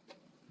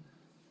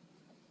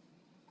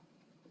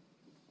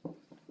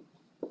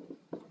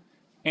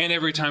 And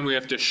every time we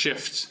have to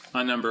shift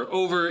a number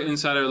over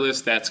inside our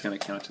list, that's going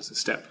to count as a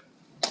step.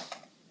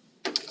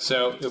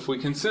 So if we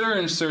consider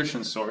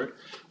insertion sort,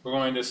 we're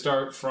going to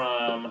start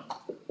from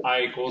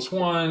I equals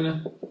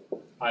 1,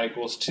 I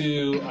equals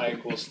 2, I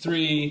equals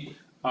 3,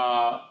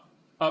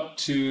 up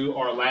to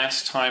our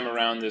last time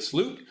around this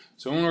loop.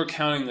 So when we're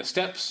counting the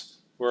steps,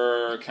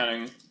 we're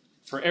counting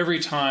for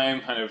every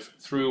time kind of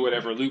through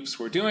whatever loops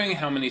we're doing,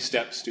 how many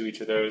steps do each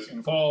of those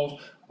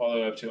involve, all the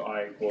way up to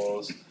I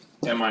equals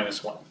n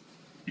minus 1.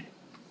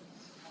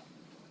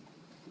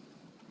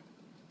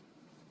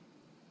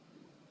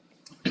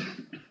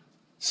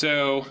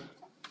 So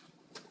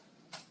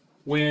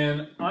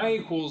when I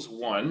equals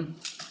 1,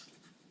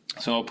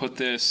 so I'll put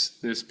this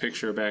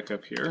picture back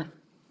up here.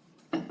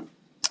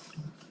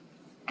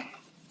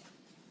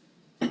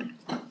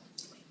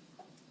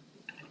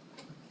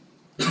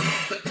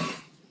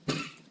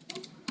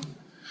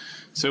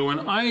 So when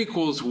I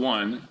equals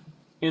 1,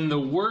 in the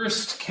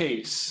worst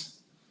case,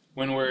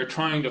 when we're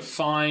trying to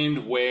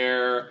find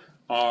where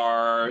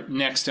our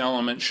next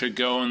element should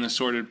go in the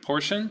sorted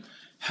portion,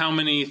 how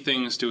many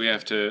things do we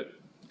have to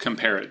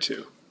compare it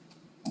to?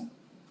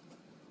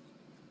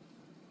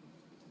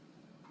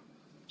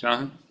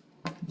 Jonathan?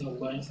 The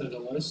length of the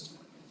list?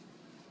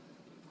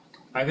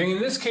 I think in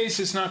this case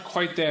it's not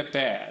quite that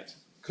bad,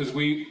 because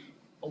we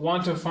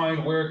want to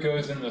find where it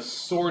goes in the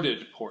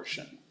sorted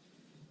portion.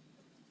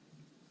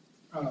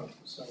 Oh,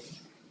 so,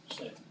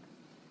 say,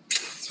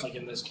 like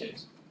in this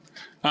case.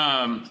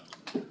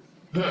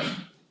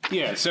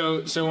 Yeah,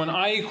 so when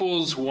I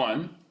equals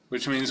 1,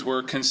 which means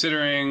we're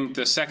considering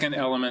the second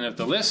element of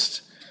the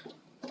list,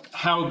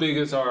 how big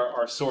is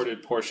our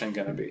sorted portion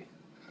going to be?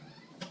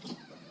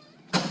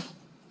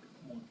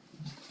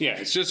 Yeah,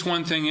 it's just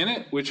one thing in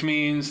it, which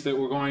means that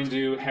we're going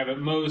to have at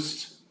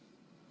most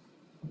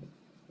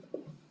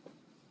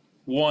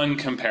one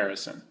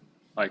comparison.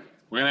 Like,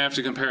 we're going to have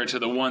to compare it to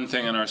the one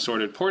thing in our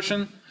sorted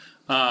portion.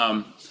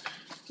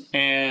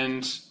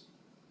 And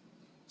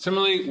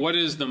similarly, what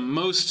is the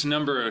most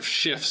number of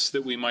shifts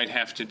that we might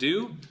have to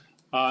do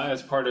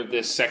as part of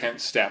this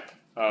second step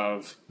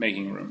of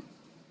making room?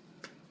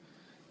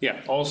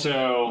 Yeah,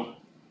 also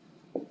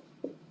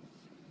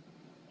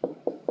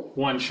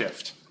one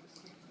shift.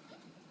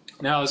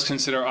 Now let's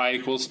consider I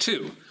equals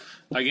 2.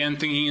 Again,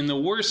 thinking in the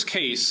worst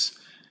case,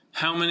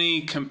 how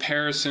many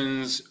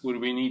comparisons would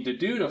we need to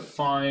do to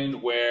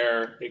find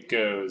where it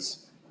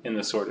goes in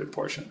the sorted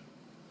portion?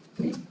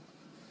 It'd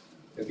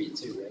be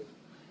 2, right?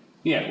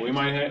 Yeah, we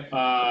might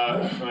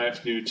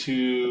have to do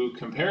 2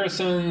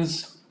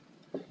 comparisons.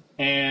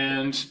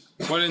 And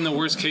what in the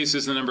worst case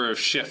is the number of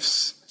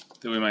shifts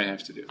that we might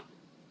have to do?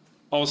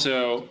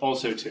 Also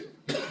 2.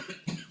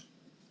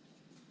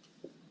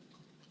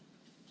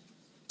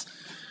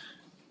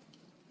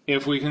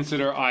 If we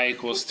consider I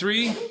equals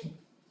 3, I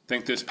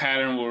think this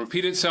pattern will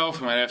repeat itself.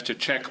 We might have to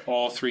check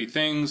all 3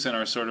 things in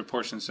our sorted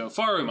portion so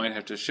far. We might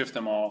have to shift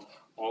them all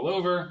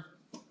over.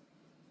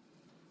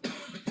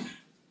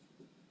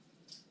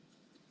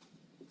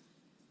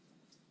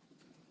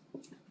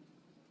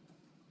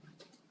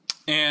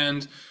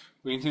 And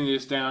we continue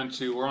this down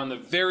to, we're on the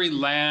very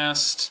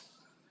last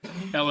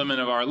element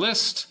of our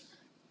list.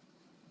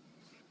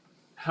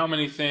 How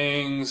many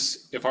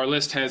things, if our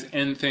list has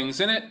n things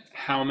in it,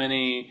 how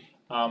many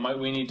might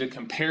we need to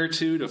compare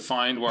to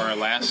find where our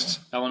last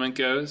element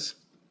goes?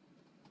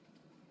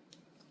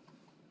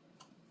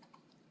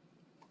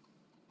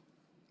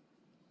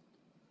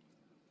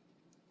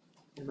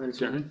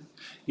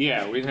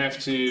 Yeah, we'd have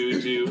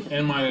to do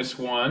n minus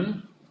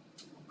 1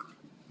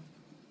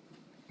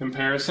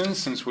 comparisons.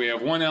 Since we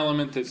have one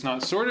element that's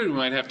not sorted, we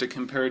might have to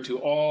compare it to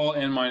all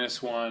n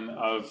minus 1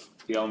 of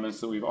the elements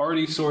that we've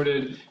already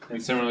sorted,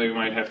 and similarly we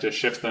might have to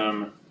shift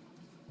them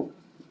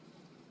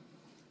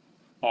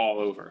all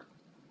over.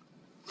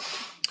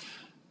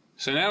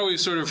 So now we've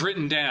sort of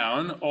written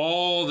down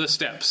all the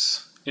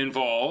steps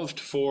involved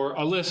for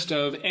a list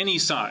of any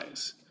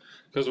size,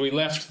 because we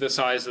left the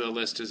size of the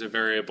list as a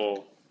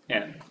variable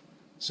n.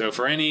 So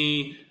for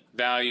any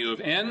value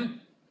of n,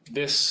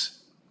 this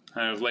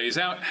kind of lays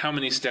out how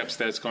many steps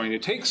that's going to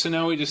take. So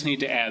now we just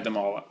need to add them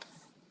all up.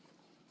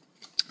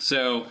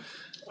 So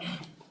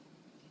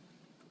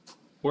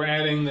we're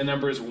adding the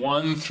numbers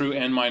 1 through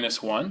n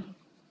minus 1.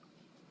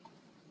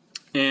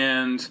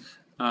 And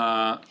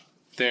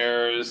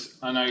there's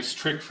a nice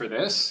trick for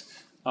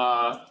this,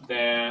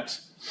 that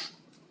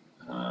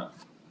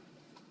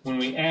when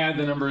we add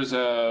the numbers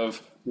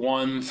of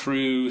 1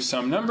 through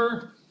some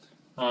number,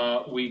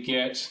 we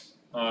get,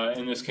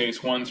 in this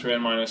case, 1 through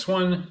n minus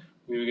 1,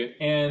 we would get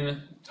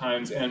n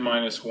times n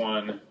minus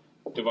 1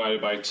 divided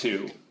by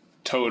 2,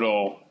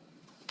 total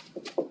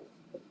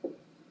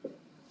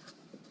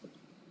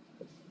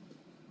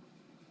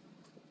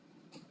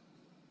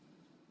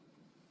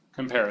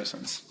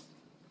comparisons.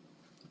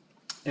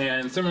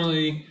 And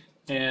similarly,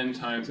 n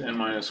times n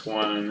minus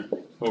 1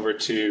 over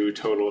 2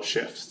 total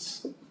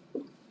shifts.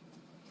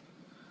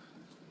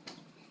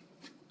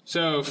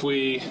 So if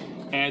we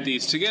add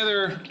these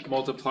together,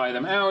 multiply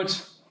them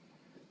out,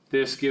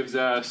 this gives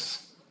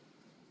us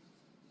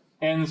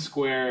n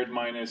squared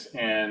minus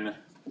n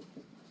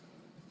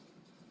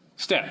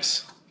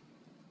steps.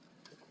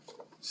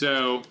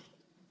 So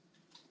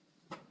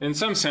in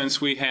some sense,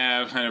 we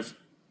have kind of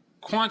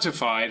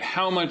quantified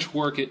how much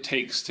work it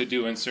takes to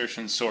do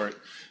insertion sort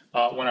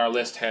when our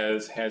list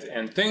has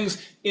n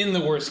things in the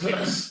worst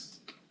case.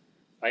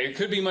 Like, it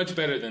could be much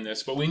better than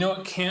this, but we know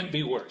it can't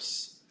be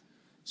worse.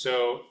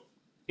 So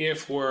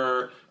if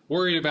we're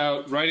worried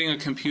about writing a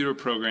computer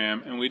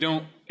program and we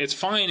don't, it's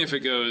fine if it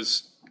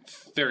goes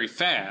very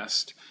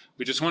fast.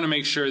 We just want to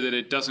make sure that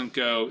it doesn't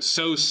go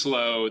so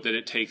slow that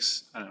it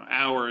takes, I don't know,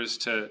 hours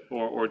to,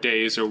 or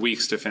days or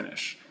weeks to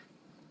finish.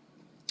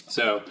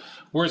 So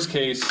worst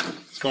case,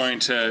 it's going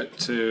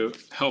to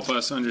help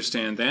us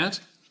understand that.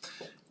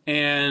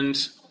 And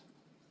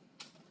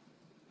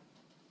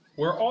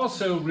we're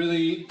also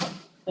really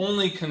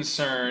only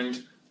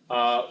concerned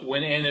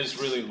when n is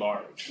really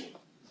large.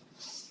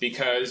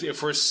 Because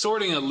if we're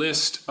sorting a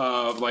list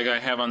of, like I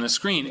have on the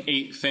screen,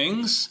 8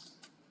 things,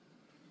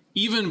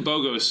 even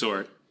BOGO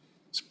sort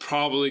is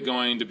probably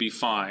going to be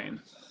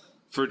fine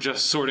for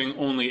just sorting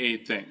only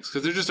 8 things.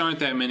 Because there just aren't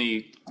that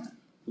many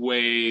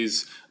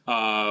ways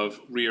of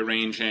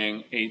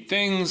rearranging 8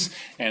 things,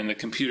 and the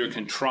computer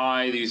can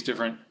try these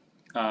different,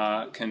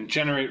 can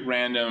generate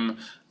random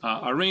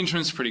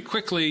arrangements pretty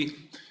quickly.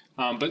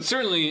 But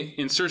certainly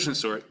insertion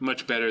sort,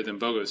 much better than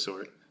BOGO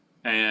sort.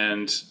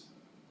 And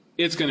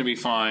it's going to be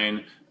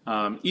fine.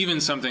 Even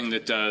something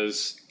that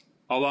does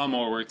a lot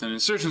more work than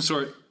insertion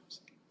sort,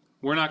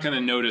 we're not going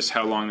to notice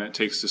how long that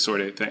takes to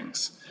sort 8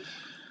 things.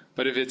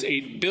 But if it's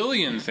 8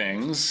 billion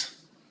things,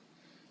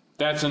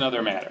 that's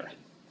another matter.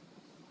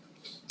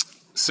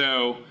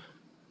 So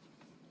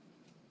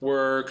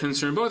we're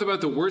concerned both about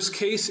the worst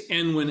case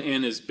and when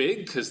n is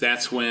big, because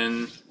that's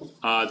when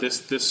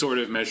this sort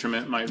of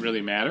measurement might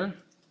really matter.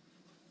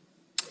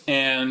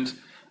 And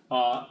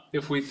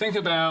if we think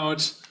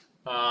about,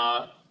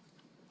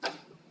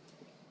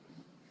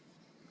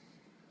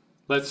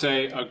 let's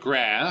say, a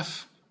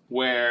graph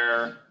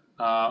where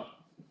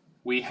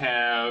we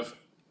have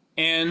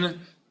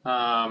n,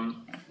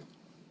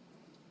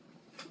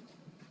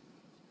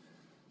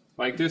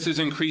 like this is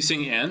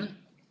increasing n,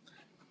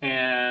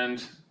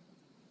 and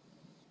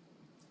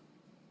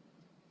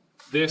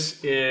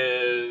this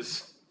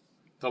is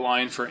the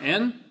line for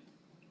n,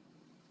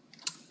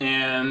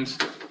 and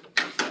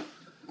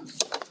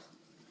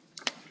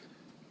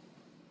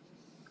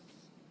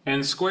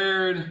n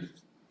squared,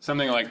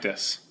 something like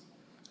this.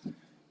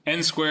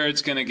 N squared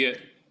is going to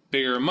get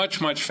bigger much,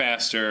 much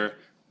faster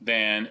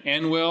than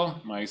n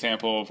will. My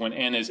example of when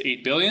n is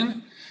 8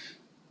 billion.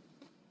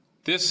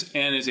 This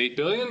n is 8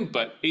 billion,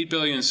 but 8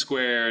 billion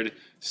squared,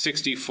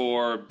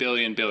 64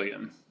 billion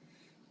billion.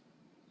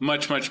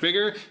 Much, much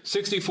bigger.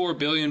 64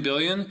 billion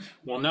billion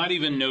will not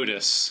even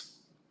notice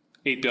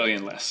 8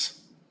 billion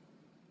less.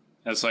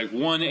 That's like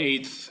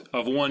 1/8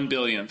 of 1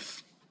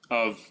 billionth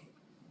of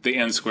the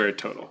n squared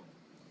total.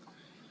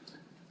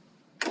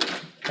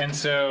 And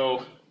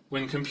so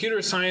when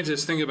computer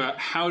scientists think about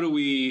how do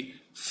we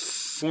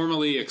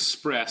formally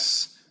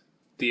express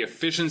the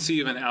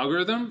efficiency of an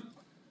algorithm,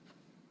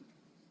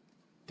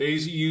 they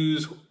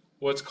use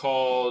what's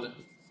called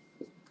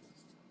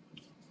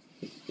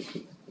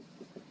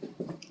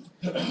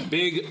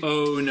big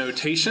O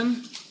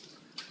notation.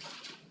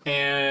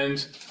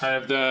 And kind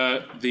of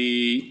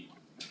the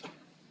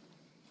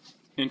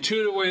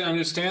intuitive way to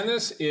understand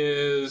this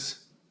is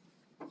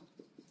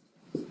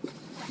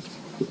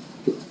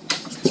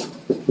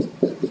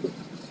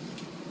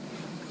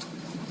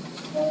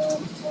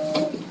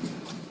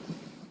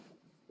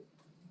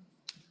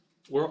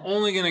we're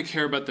only going to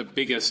care about the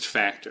biggest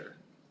factor,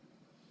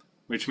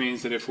 which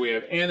means that if we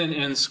have n and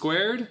n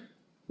squared,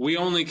 we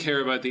only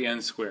care about the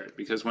n squared,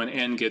 because when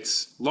n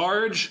gets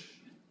large,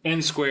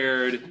 n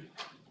squared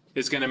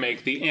is going to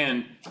make the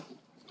n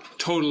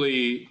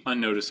totally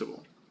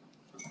unnoticeable.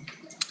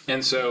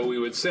 And so we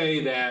would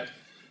say that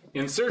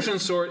insertion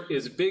sort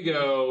is big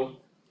O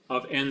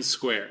of n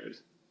squared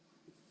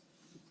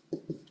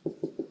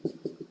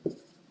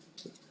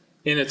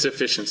in its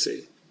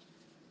efficiency.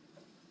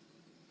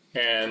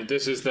 And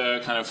this is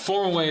the kind of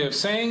formal way of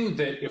saying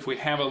that if we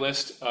have a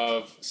list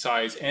of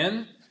size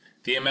n,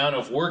 the amount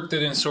of work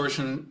that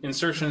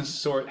insertion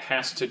sort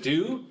has to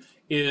do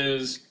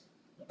is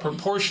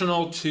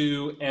proportional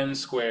to n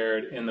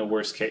squared in the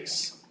worst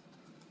case.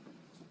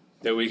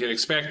 That we could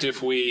expect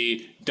if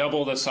we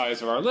double the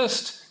size of our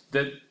list,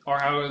 that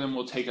our algorithm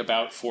will take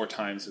about 4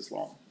 times as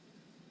long.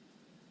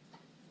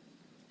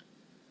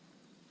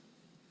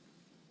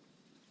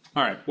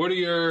 All right, what are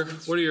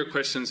your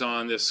questions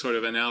on this sort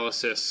of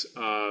analysis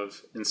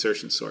of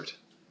insertion sort?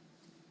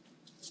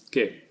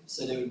 Gabe.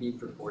 So it would be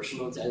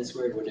proportional to n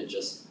squared.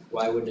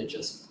 Why wouldn't it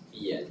just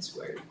be n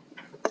squared?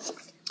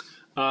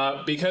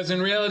 Because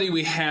in reality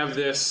we have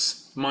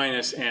this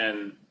minus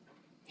n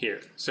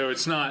here, so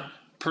it's not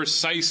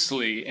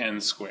precisely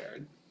n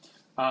squared.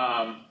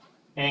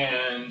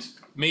 And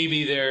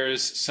maybe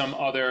there's some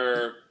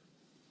other,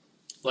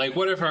 like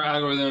what if our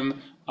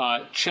algorithm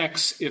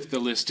checks if the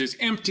list is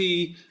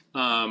empty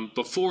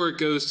before it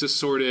goes to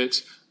sort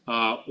it,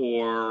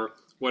 or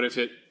what if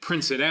it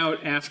prints it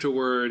out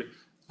afterward?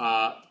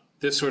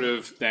 This sort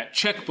of, that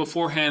check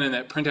beforehand and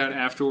that printout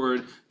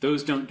afterward,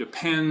 those don't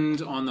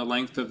depend on the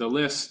length of the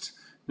list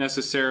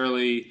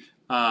necessarily.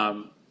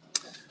 And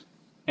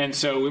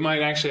so we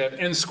might actually have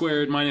n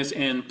squared minus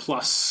n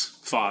plus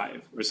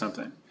 5 or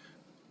something.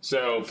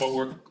 So,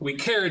 but we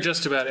care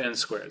just about n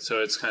squared.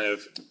 So it's kind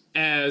of,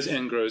 as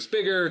n grows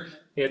bigger,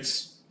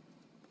 it's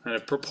kind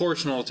of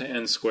proportional to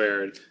n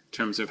squared in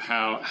terms of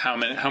how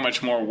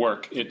much more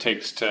work it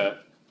takes to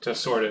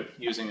sort it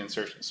using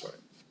insertion sort.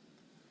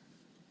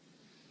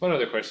 What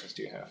other questions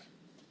do you have?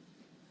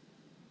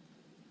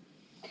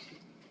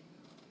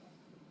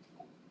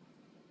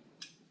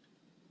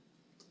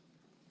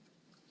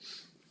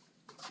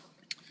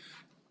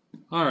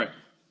 All right,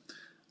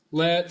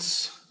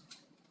 let's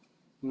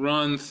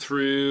run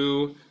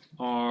through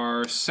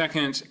our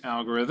second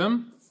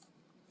algorithm,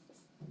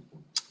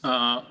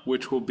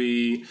 which will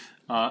be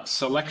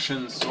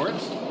selection sort.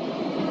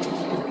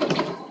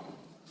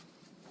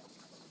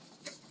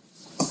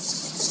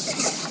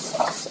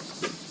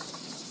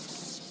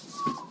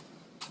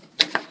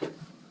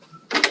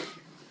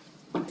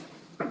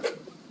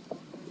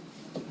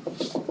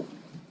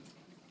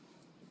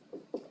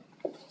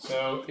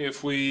 So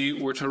if we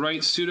were to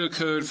write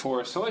pseudocode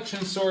for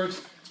selection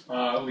sort,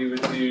 we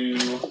would do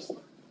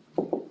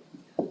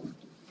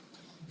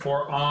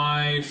for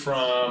I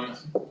from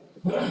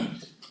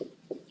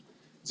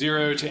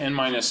 0 to n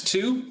minus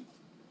 2.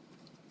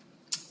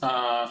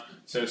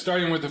 So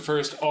starting with the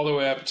first all the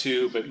way up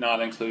to, but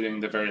not including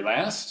the very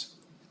last.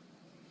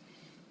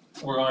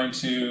 We're going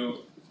to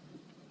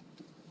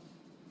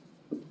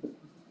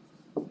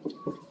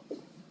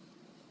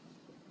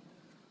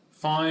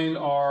find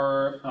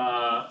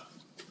our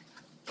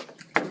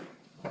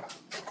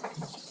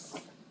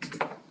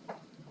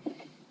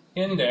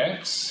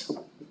index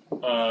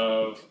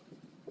of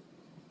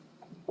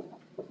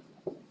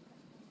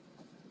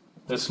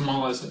the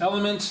smallest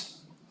element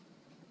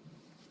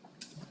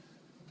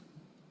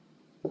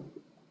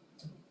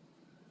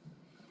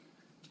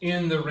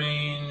in the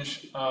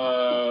range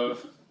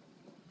of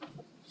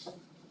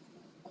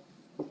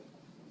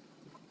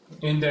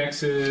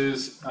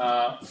indexes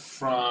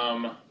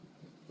from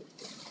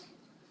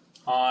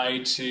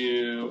I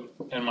to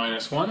n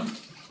minus 1.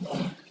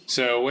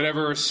 So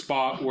whatever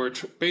spot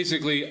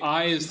basically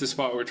I is the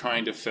spot we're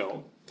trying to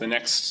fill, the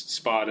next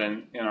spot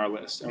in our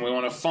list. And we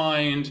want to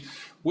find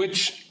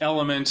which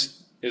element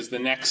is the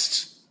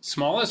next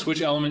smallest,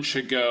 which element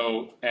should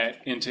go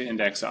into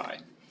index I.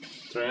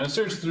 So we're going to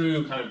search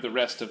through kind of the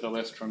rest of the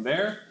list from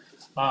there.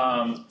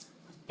 And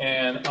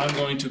I'm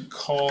going to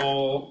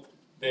call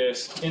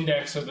this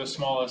index of the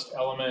smallest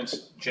element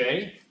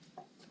j.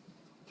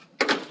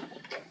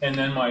 And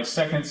then my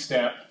second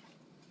step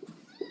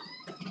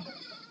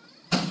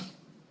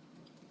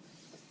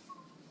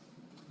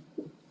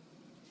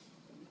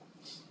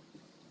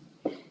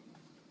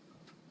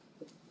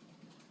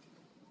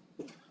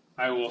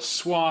I will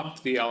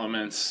swap the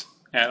elements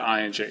at I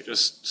and j,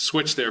 just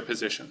switch their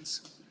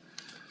positions.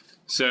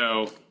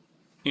 So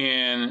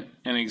in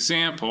an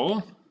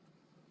example,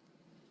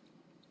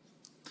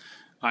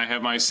 I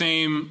have my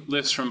same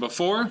list from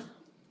before.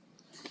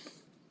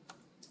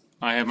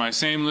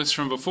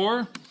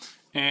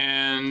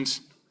 And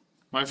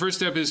my first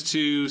step is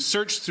to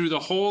search through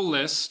the whole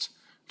list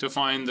to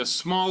find the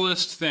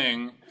smallest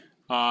thing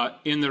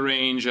in the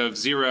range of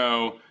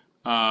 0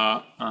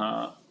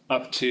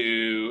 up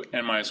to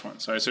n minus 1.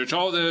 So I search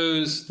all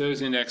those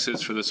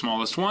indexes for the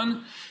smallest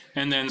one,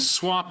 and then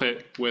swap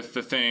it with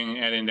the thing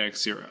at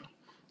index 0.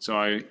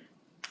 So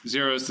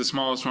 0 is the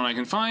smallest one I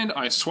can find.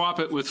 I swap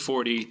it with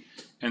 40,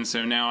 and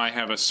so now I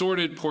have a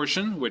sorted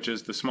portion, which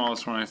is the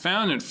smallest one I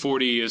found, and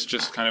 40 is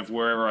just kind of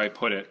wherever I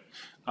put it,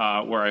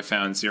 where I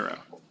found 0.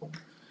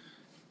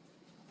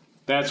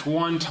 That's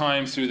one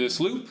time through this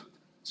loop.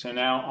 So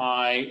now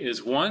I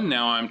is 1.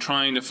 Now I'm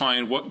trying to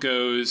find what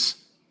goes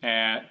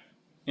at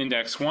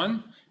index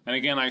 1. And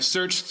again, I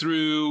search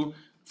through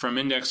from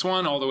index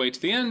 1 all the way to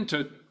the end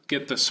to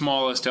get the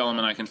smallest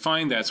element I can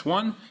find. That's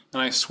 1.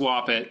 And I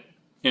swap it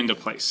into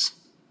place.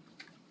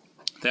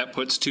 That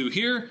puts 2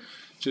 here,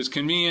 which is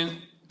convenient.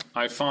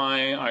 I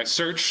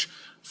search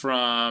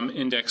from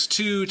index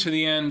 2 to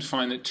the end,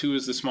 find that 2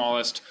 is the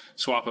smallest,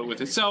 swap it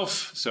with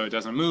itself so it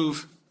doesn't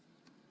move,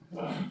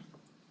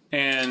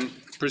 and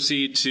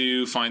proceed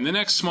to find the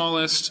next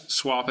smallest,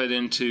 swap it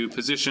into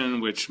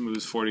position, which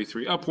moves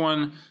 43 up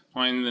 1,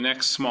 find the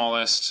next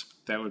smallest,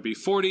 that would be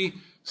 40,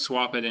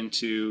 swap it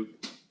into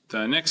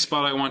the next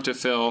spot I want to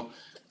fill,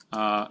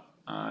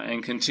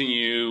 and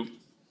continue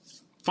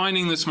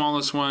finding the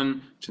smallest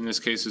one, which in this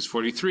case is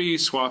 43,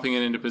 swapping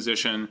it into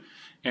position.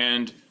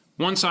 And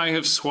once I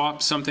have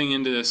swapped something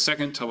into the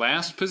second to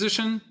last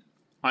position,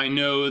 I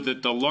know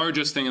that the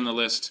largest thing in the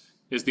list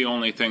is the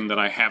only thing that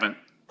I haven't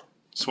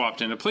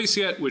swapped into place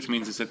yet, which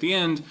means it's at the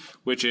end,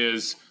 which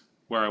is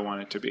where I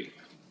want it to be.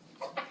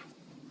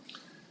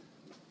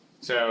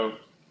 So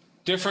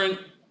different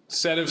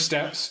set of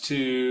steps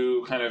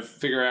to kind of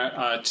figure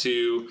out,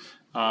 to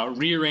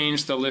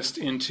rearrange the list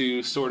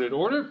into sorted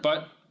order,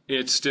 but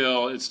it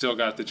still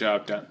got the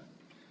job done.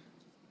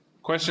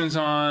 Questions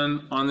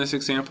on this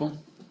example?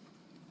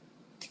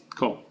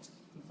 Cool.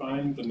 To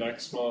find the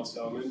next smallest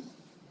element,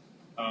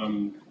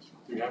 do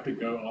we have to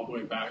go all the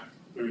way back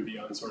through the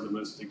unsorted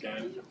list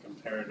again and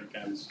compare it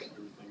against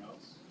everything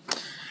else?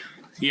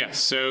 Yes,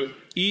 so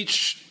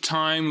each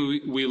time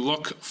we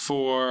look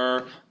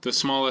for the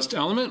smallest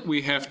element,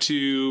 we have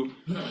to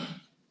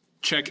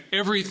check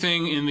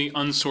everything in the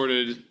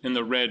unsorted, in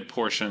the red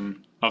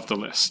portion of the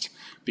list.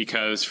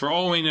 Because for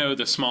all we know,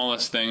 the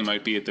smallest thing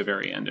might be at the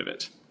very end of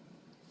it.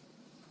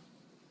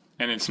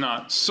 And it's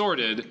not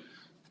sorted,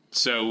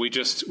 so we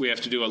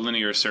have to do a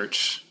linear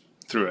search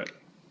through it.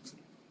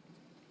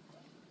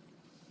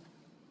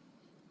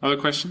 Other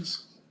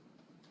questions?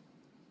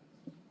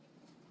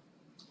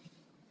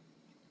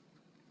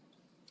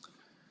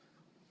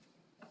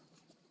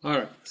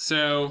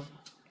 So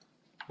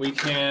we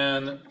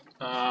can,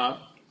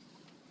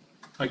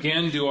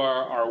 again, do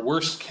our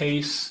worst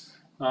case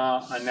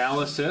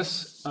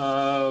analysis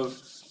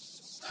of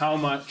how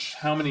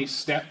many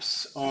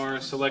steps our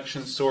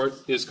selection sort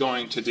is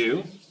going to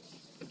do.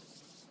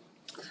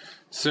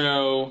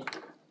 So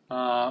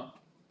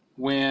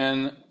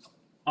when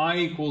I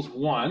equals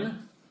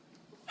 1,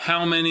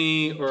 how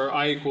many, or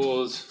I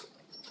equals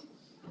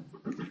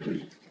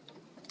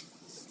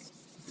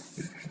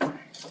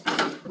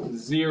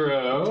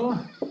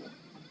 0,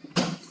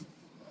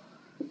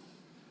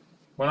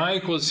 when I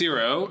equals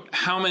 0,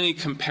 how many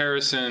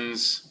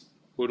comparisons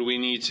would we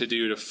need to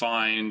do to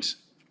find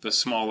the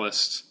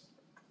smallest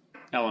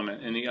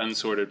element in the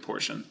unsorted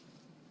portion?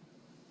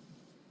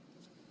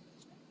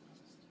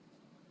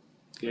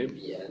 Gabe?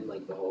 Yeah, and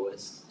like the whole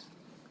list.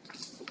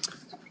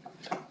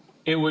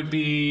 It would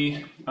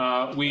be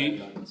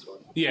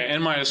 -1. yeah,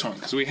 n minus 1,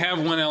 because we have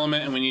one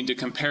element and we need to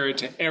compare it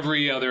to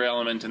every other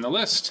element in the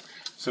list.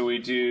 So we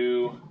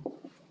do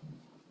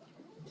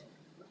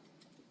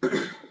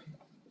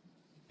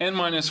n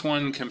minus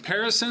 1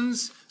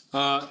 comparisons,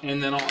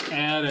 and then I'll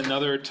add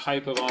another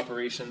type of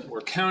operation that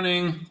we're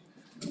counting,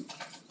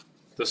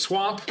 the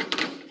swap.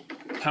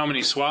 How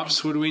many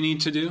swaps would we need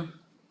to do?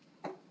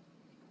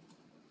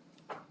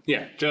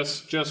 Yeah,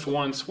 just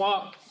one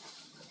swap.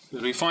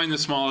 We find the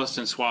smallest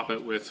and swap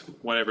it with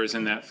whatever's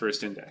in that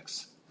first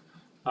index.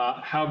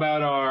 How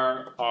about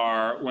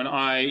our when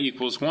I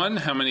equals 1,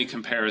 how many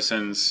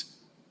comparisons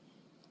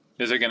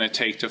is it going to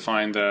take to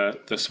find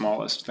the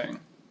smallest thing?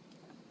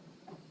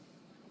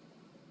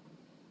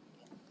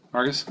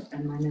 Marcus?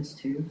 N minus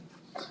 2.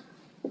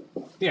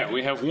 Yeah,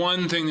 we have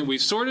one thing that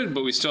we've sorted,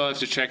 but we still have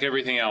to check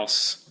everything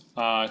else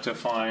to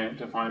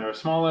find our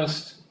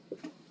smallest.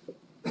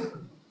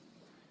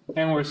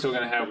 And we're still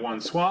going to have one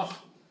swap.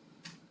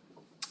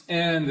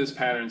 And this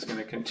pattern is going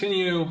to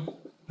continue.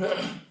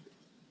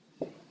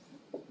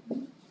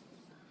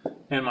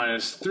 N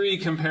minus 3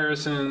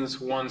 comparisons,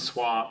 one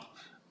swap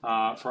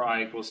for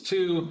I equals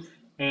 2.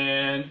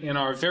 And in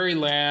our very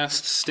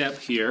last step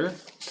here,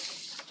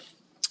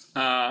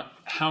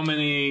 how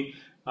many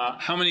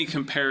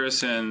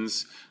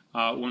comparisons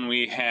when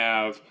we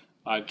have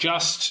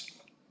just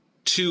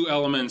 2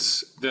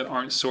 elements that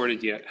aren't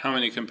sorted yet? How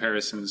many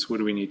comparisons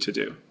would we need to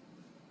do?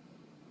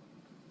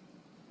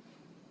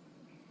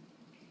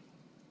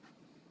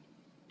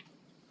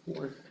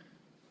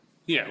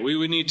 Yeah, we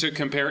would need to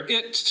compare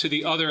it to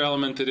the other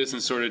element that isn't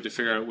sorted to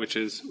figure out which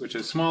is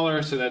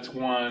smaller. So that's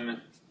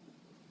one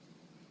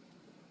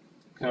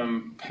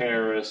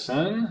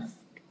comparison.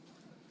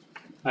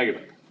 I give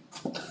up.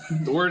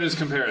 The word is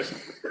comparison.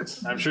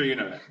 I'm sure you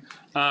know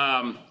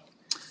that.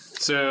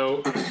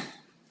 So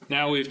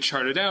now we've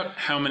charted out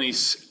how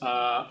much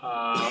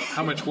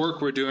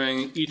work we're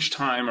doing each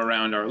time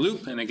around our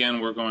loop, and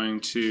again we're going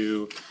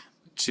to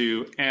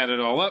add it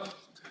all up.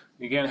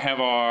 We again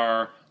have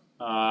our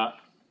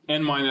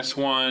n minus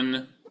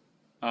 1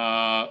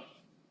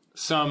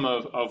 sum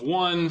of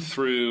 1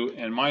 through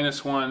n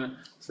minus 1.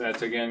 So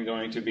that's again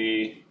going to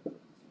be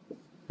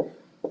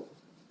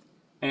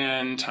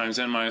n times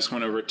n minus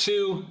 1 over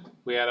 2.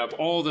 We add up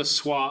all the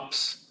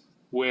swaps,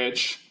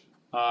 which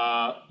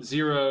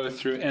 0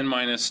 through n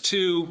minus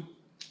 2,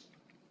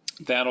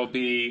 that'll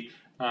be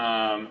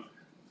a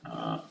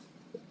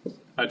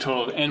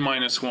total of n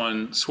minus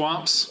 1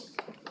 swaps.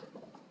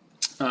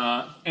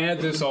 Add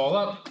this all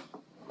up.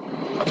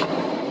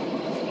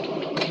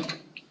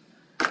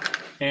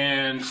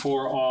 And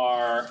for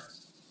our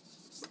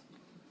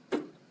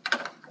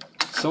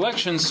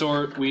selection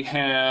sort, we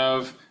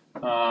have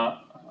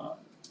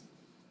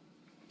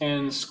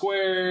n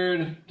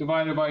squared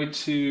divided by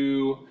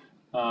 2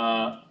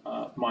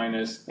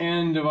 minus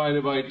n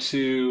divided by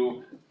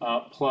 2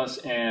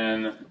 plus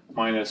n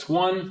minus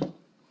 1.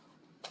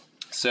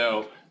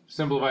 So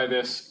simplify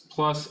this,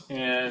 plus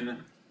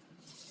n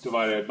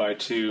divided by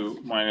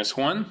 2 minus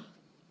 1.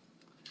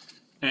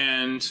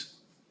 And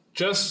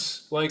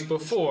just like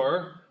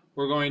before,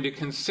 we're going to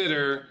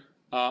consider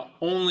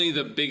only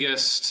the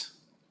biggest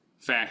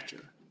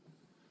factor,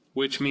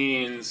 which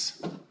means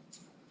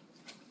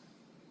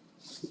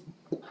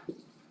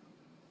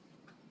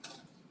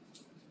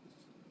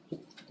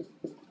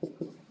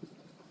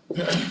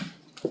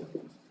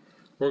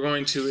we're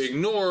going to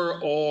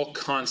ignore all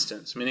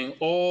constants, meaning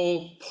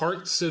all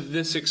parts of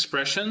this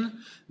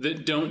expression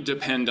that don't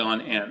depend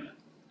on n,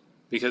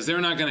 because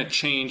they're not going to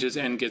change as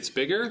n gets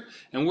bigger,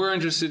 and we're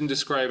interested in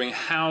describing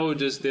how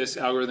does this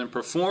algorithm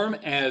perform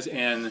as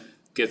n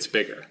gets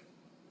bigger.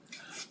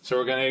 So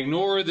we're going to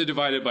ignore the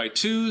divided by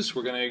 2's,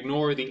 we're going to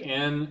ignore the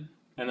n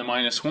and the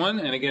minus 1,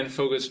 and again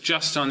focus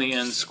just on the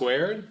n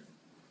squared.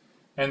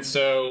 And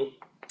so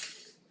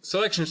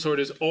selection sort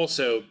is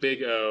also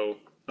big O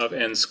of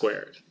n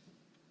squared.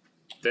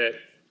 That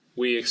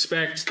we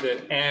expect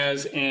that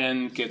as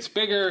n gets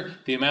bigger,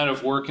 the amount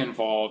of work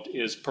involved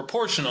is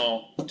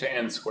proportional to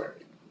n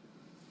squared.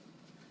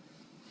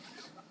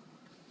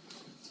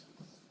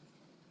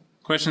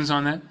 Questions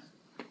on that?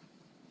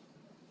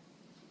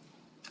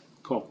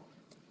 Cool.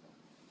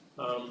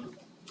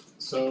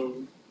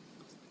 So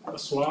a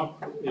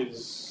swap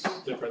is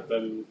different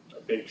than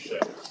a big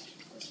shift.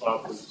 A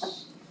swap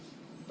is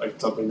like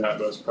something that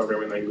most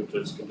programming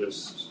languages can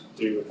just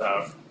do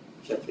without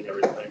shifting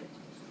everything.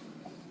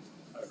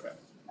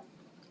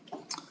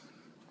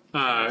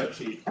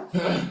 Okay.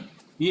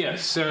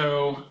 Yes,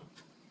 so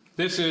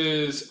this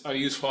is a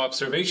useful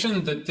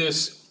observation that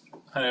this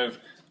kind of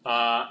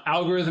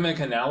algorithmic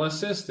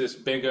analysis, this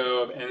big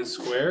O of n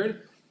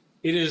squared,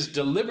 it is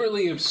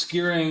deliberately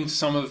obscuring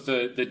some of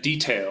the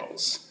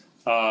details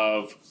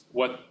of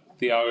what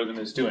the algorithm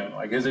is doing.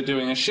 Like, is it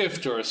doing a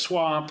shift or a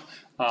swap?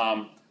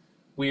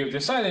 We have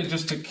decided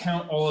just to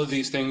count all of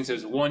these things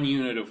as one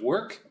unit of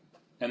work,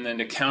 and then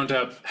to count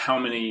up how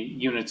many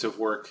units of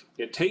work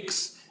it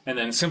takes, and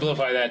then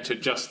simplify that to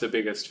just the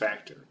biggest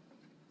factor.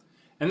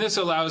 And this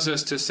allows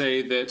us to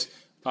say that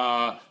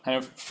kind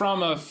of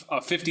from a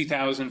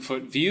 50,000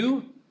 foot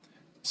view,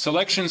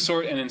 selection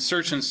sort and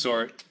insertion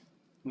sort,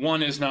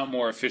 one is not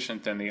more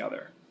efficient than the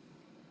other.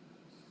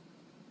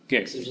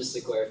 Okay. So just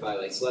to clarify,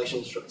 like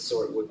selection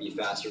sort would be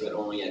faster, but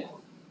only at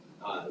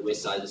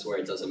list sizes where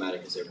it doesn't matter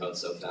because they're both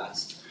so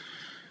fast.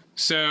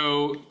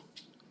 So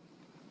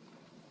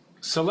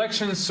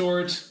selection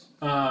sort,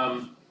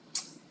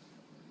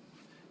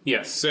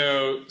 yes.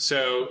 So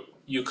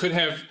you could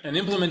have an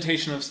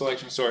implementation of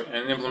selection sort and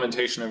an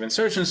implementation of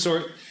insertion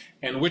sort,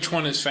 and which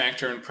one is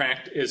faster in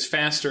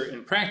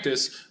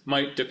practice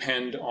might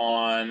depend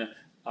on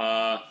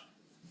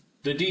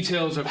the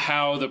details of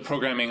how the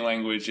programming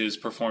language is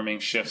performing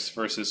shifts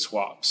versus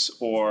swaps,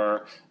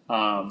 or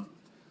kind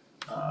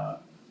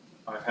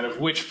of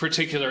which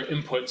particular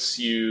inputs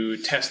you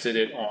tested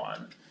it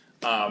on.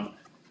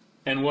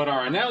 And what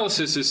our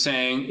analysis is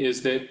saying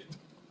is that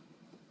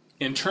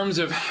in terms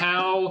of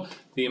how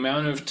the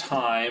amount of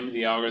time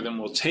the algorithm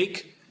will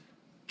take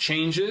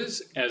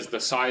changes as the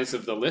size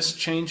of the list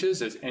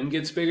changes, as n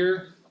gets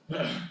bigger,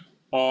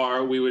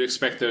 or we would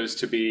expect those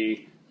to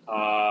be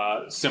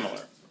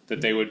similar,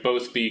 that they would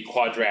both be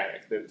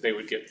quadratic, that they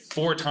would get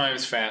 4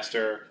 times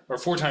faster or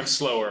 4 times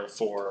slower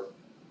for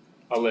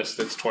a list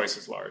that's twice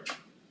as large.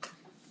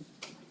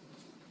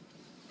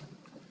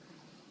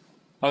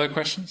 Other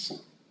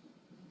questions?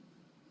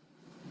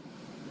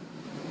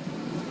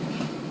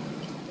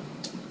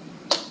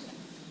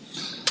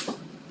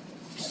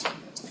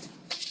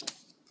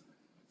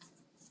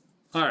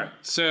 All right,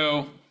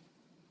 so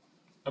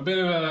a bit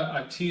of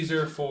a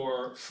teaser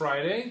for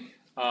Friday.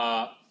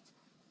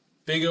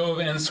 Big O of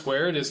n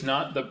squared is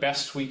not the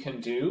best we can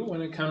do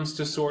when it comes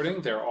to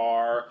sorting. There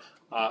are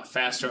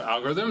faster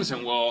algorithms,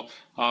 and we'll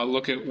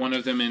look at one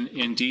of them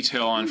in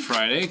detail on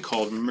Friday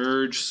called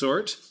merge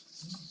sort.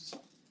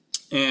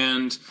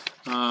 And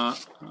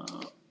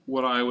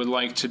what I would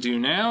like to do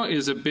now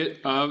is a bit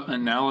of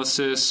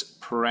analysis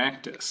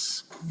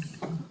practice.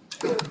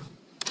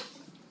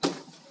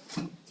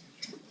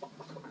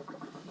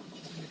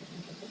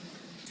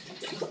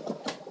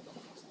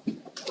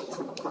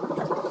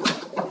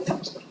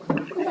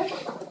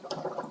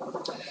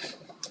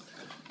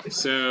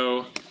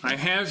 So I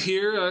have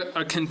here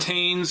a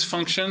contains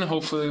function.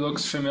 Hopefully it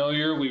looks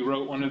familiar. We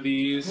wrote one of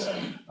these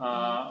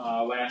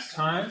last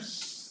time.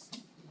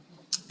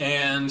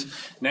 And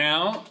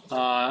now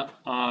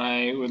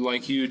I would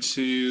like you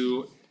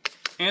to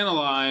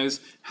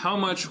analyze how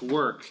much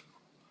work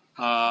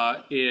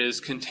is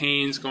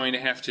contains going to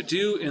have to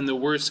do in the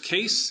worst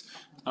case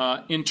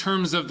in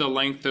terms of the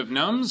length of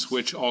nums,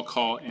 which I'll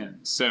call n.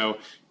 So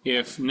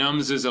if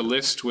nums is a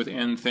list with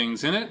n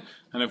things in it,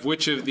 and of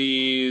which of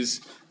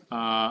these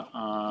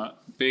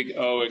big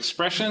O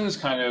expressions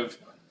kind of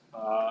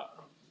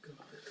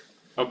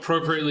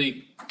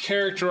appropriately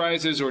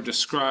characterizes or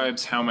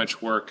describes how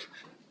much work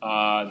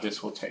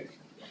this will take.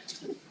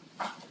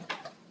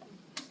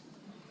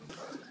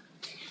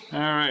 All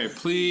right,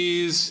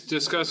 please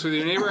discuss with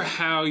your neighbor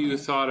how you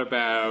thought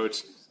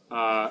about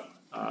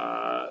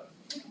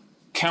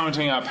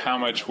counting up how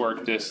much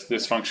work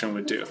this function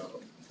would do.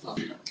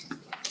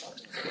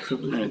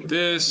 Right,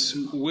 this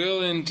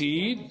will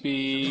indeed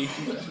be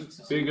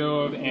big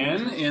O of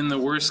n in the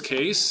worst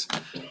case.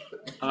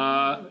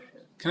 Can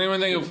anyone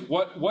think of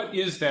what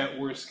is that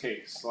worst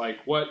case? Like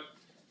what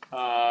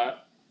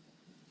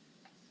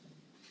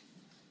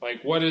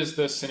is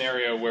the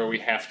scenario where we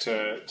have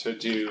to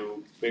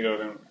do big O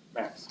of n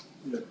max?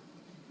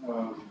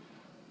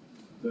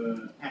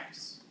 The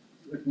x,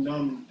 if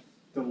num,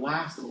 the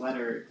last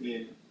letter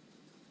in,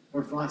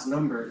 or the last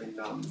number in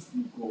nums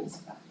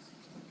equals x.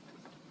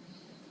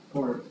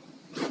 Or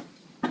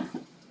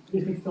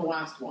if it's the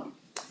last one.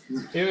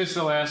 If it's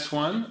the last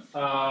one,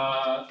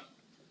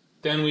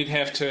 then we'd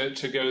have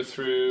to go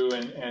through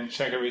and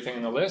check everything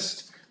in the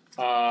list.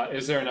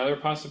 Is there another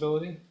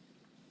possibility?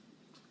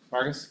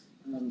 Marcus?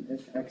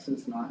 If x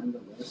is not in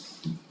the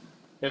list.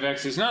 If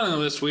x is not in the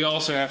list, we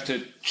also have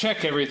to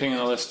check everything in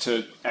the list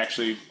to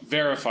actually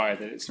verify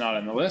that it's not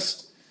in the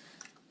list.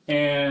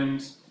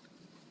 And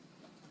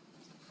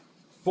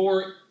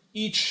for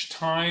each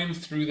time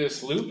through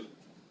this loop,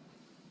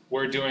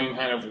 we're doing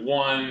kind of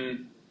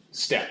one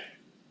step,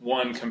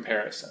 one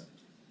comparison.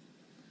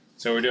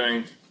 So we're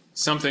doing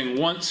something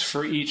once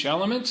for each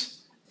element,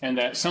 and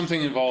that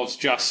something involves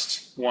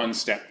just one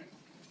step.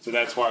 So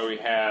that's why we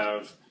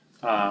have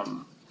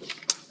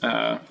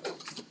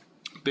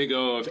big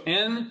O of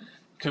n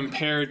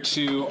compared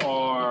to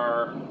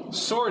our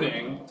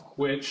sorting,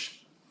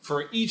 which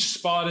for each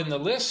spot in the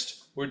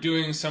list, we're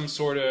doing some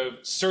sort of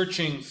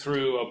searching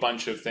through a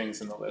bunch of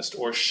things in the list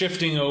or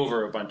shifting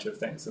over a bunch of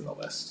things in the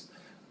list.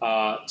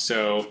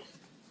 So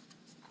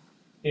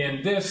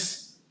in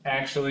this,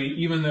 actually,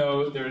 even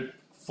though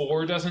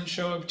 4 doesn't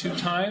show up 2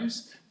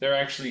 times, there are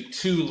actually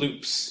 2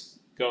 loops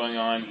going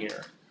on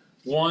here.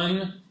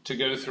 One to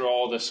go through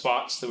all the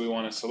spots that we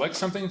want to select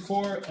something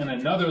for, and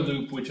another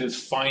loop which is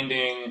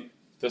finding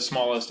the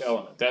smallest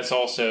element. That's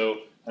also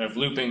kind of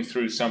looping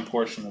through some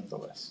portion of the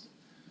list.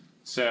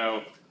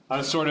 So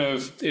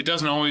it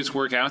doesn't always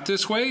work out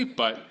this way,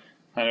 but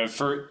kind of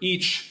for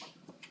each,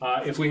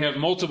 if we have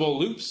multiple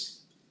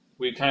loops,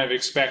 we kind of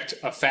expect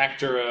a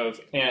factor of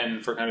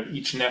n for kind of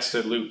each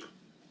nested loop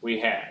we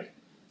had.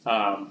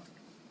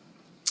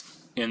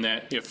 In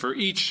that if for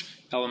each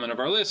element of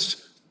our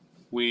list,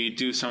 we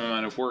do some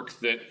amount of work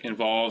that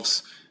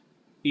involves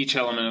each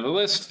element of the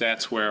list,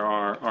 that's where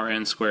our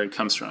n squared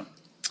comes from.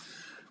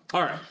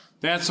 All right,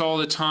 that's all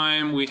the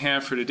time we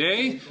have for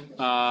today.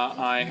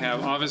 I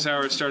have office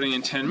hours starting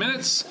in 10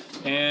 minutes,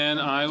 and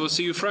I will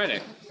see you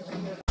Friday.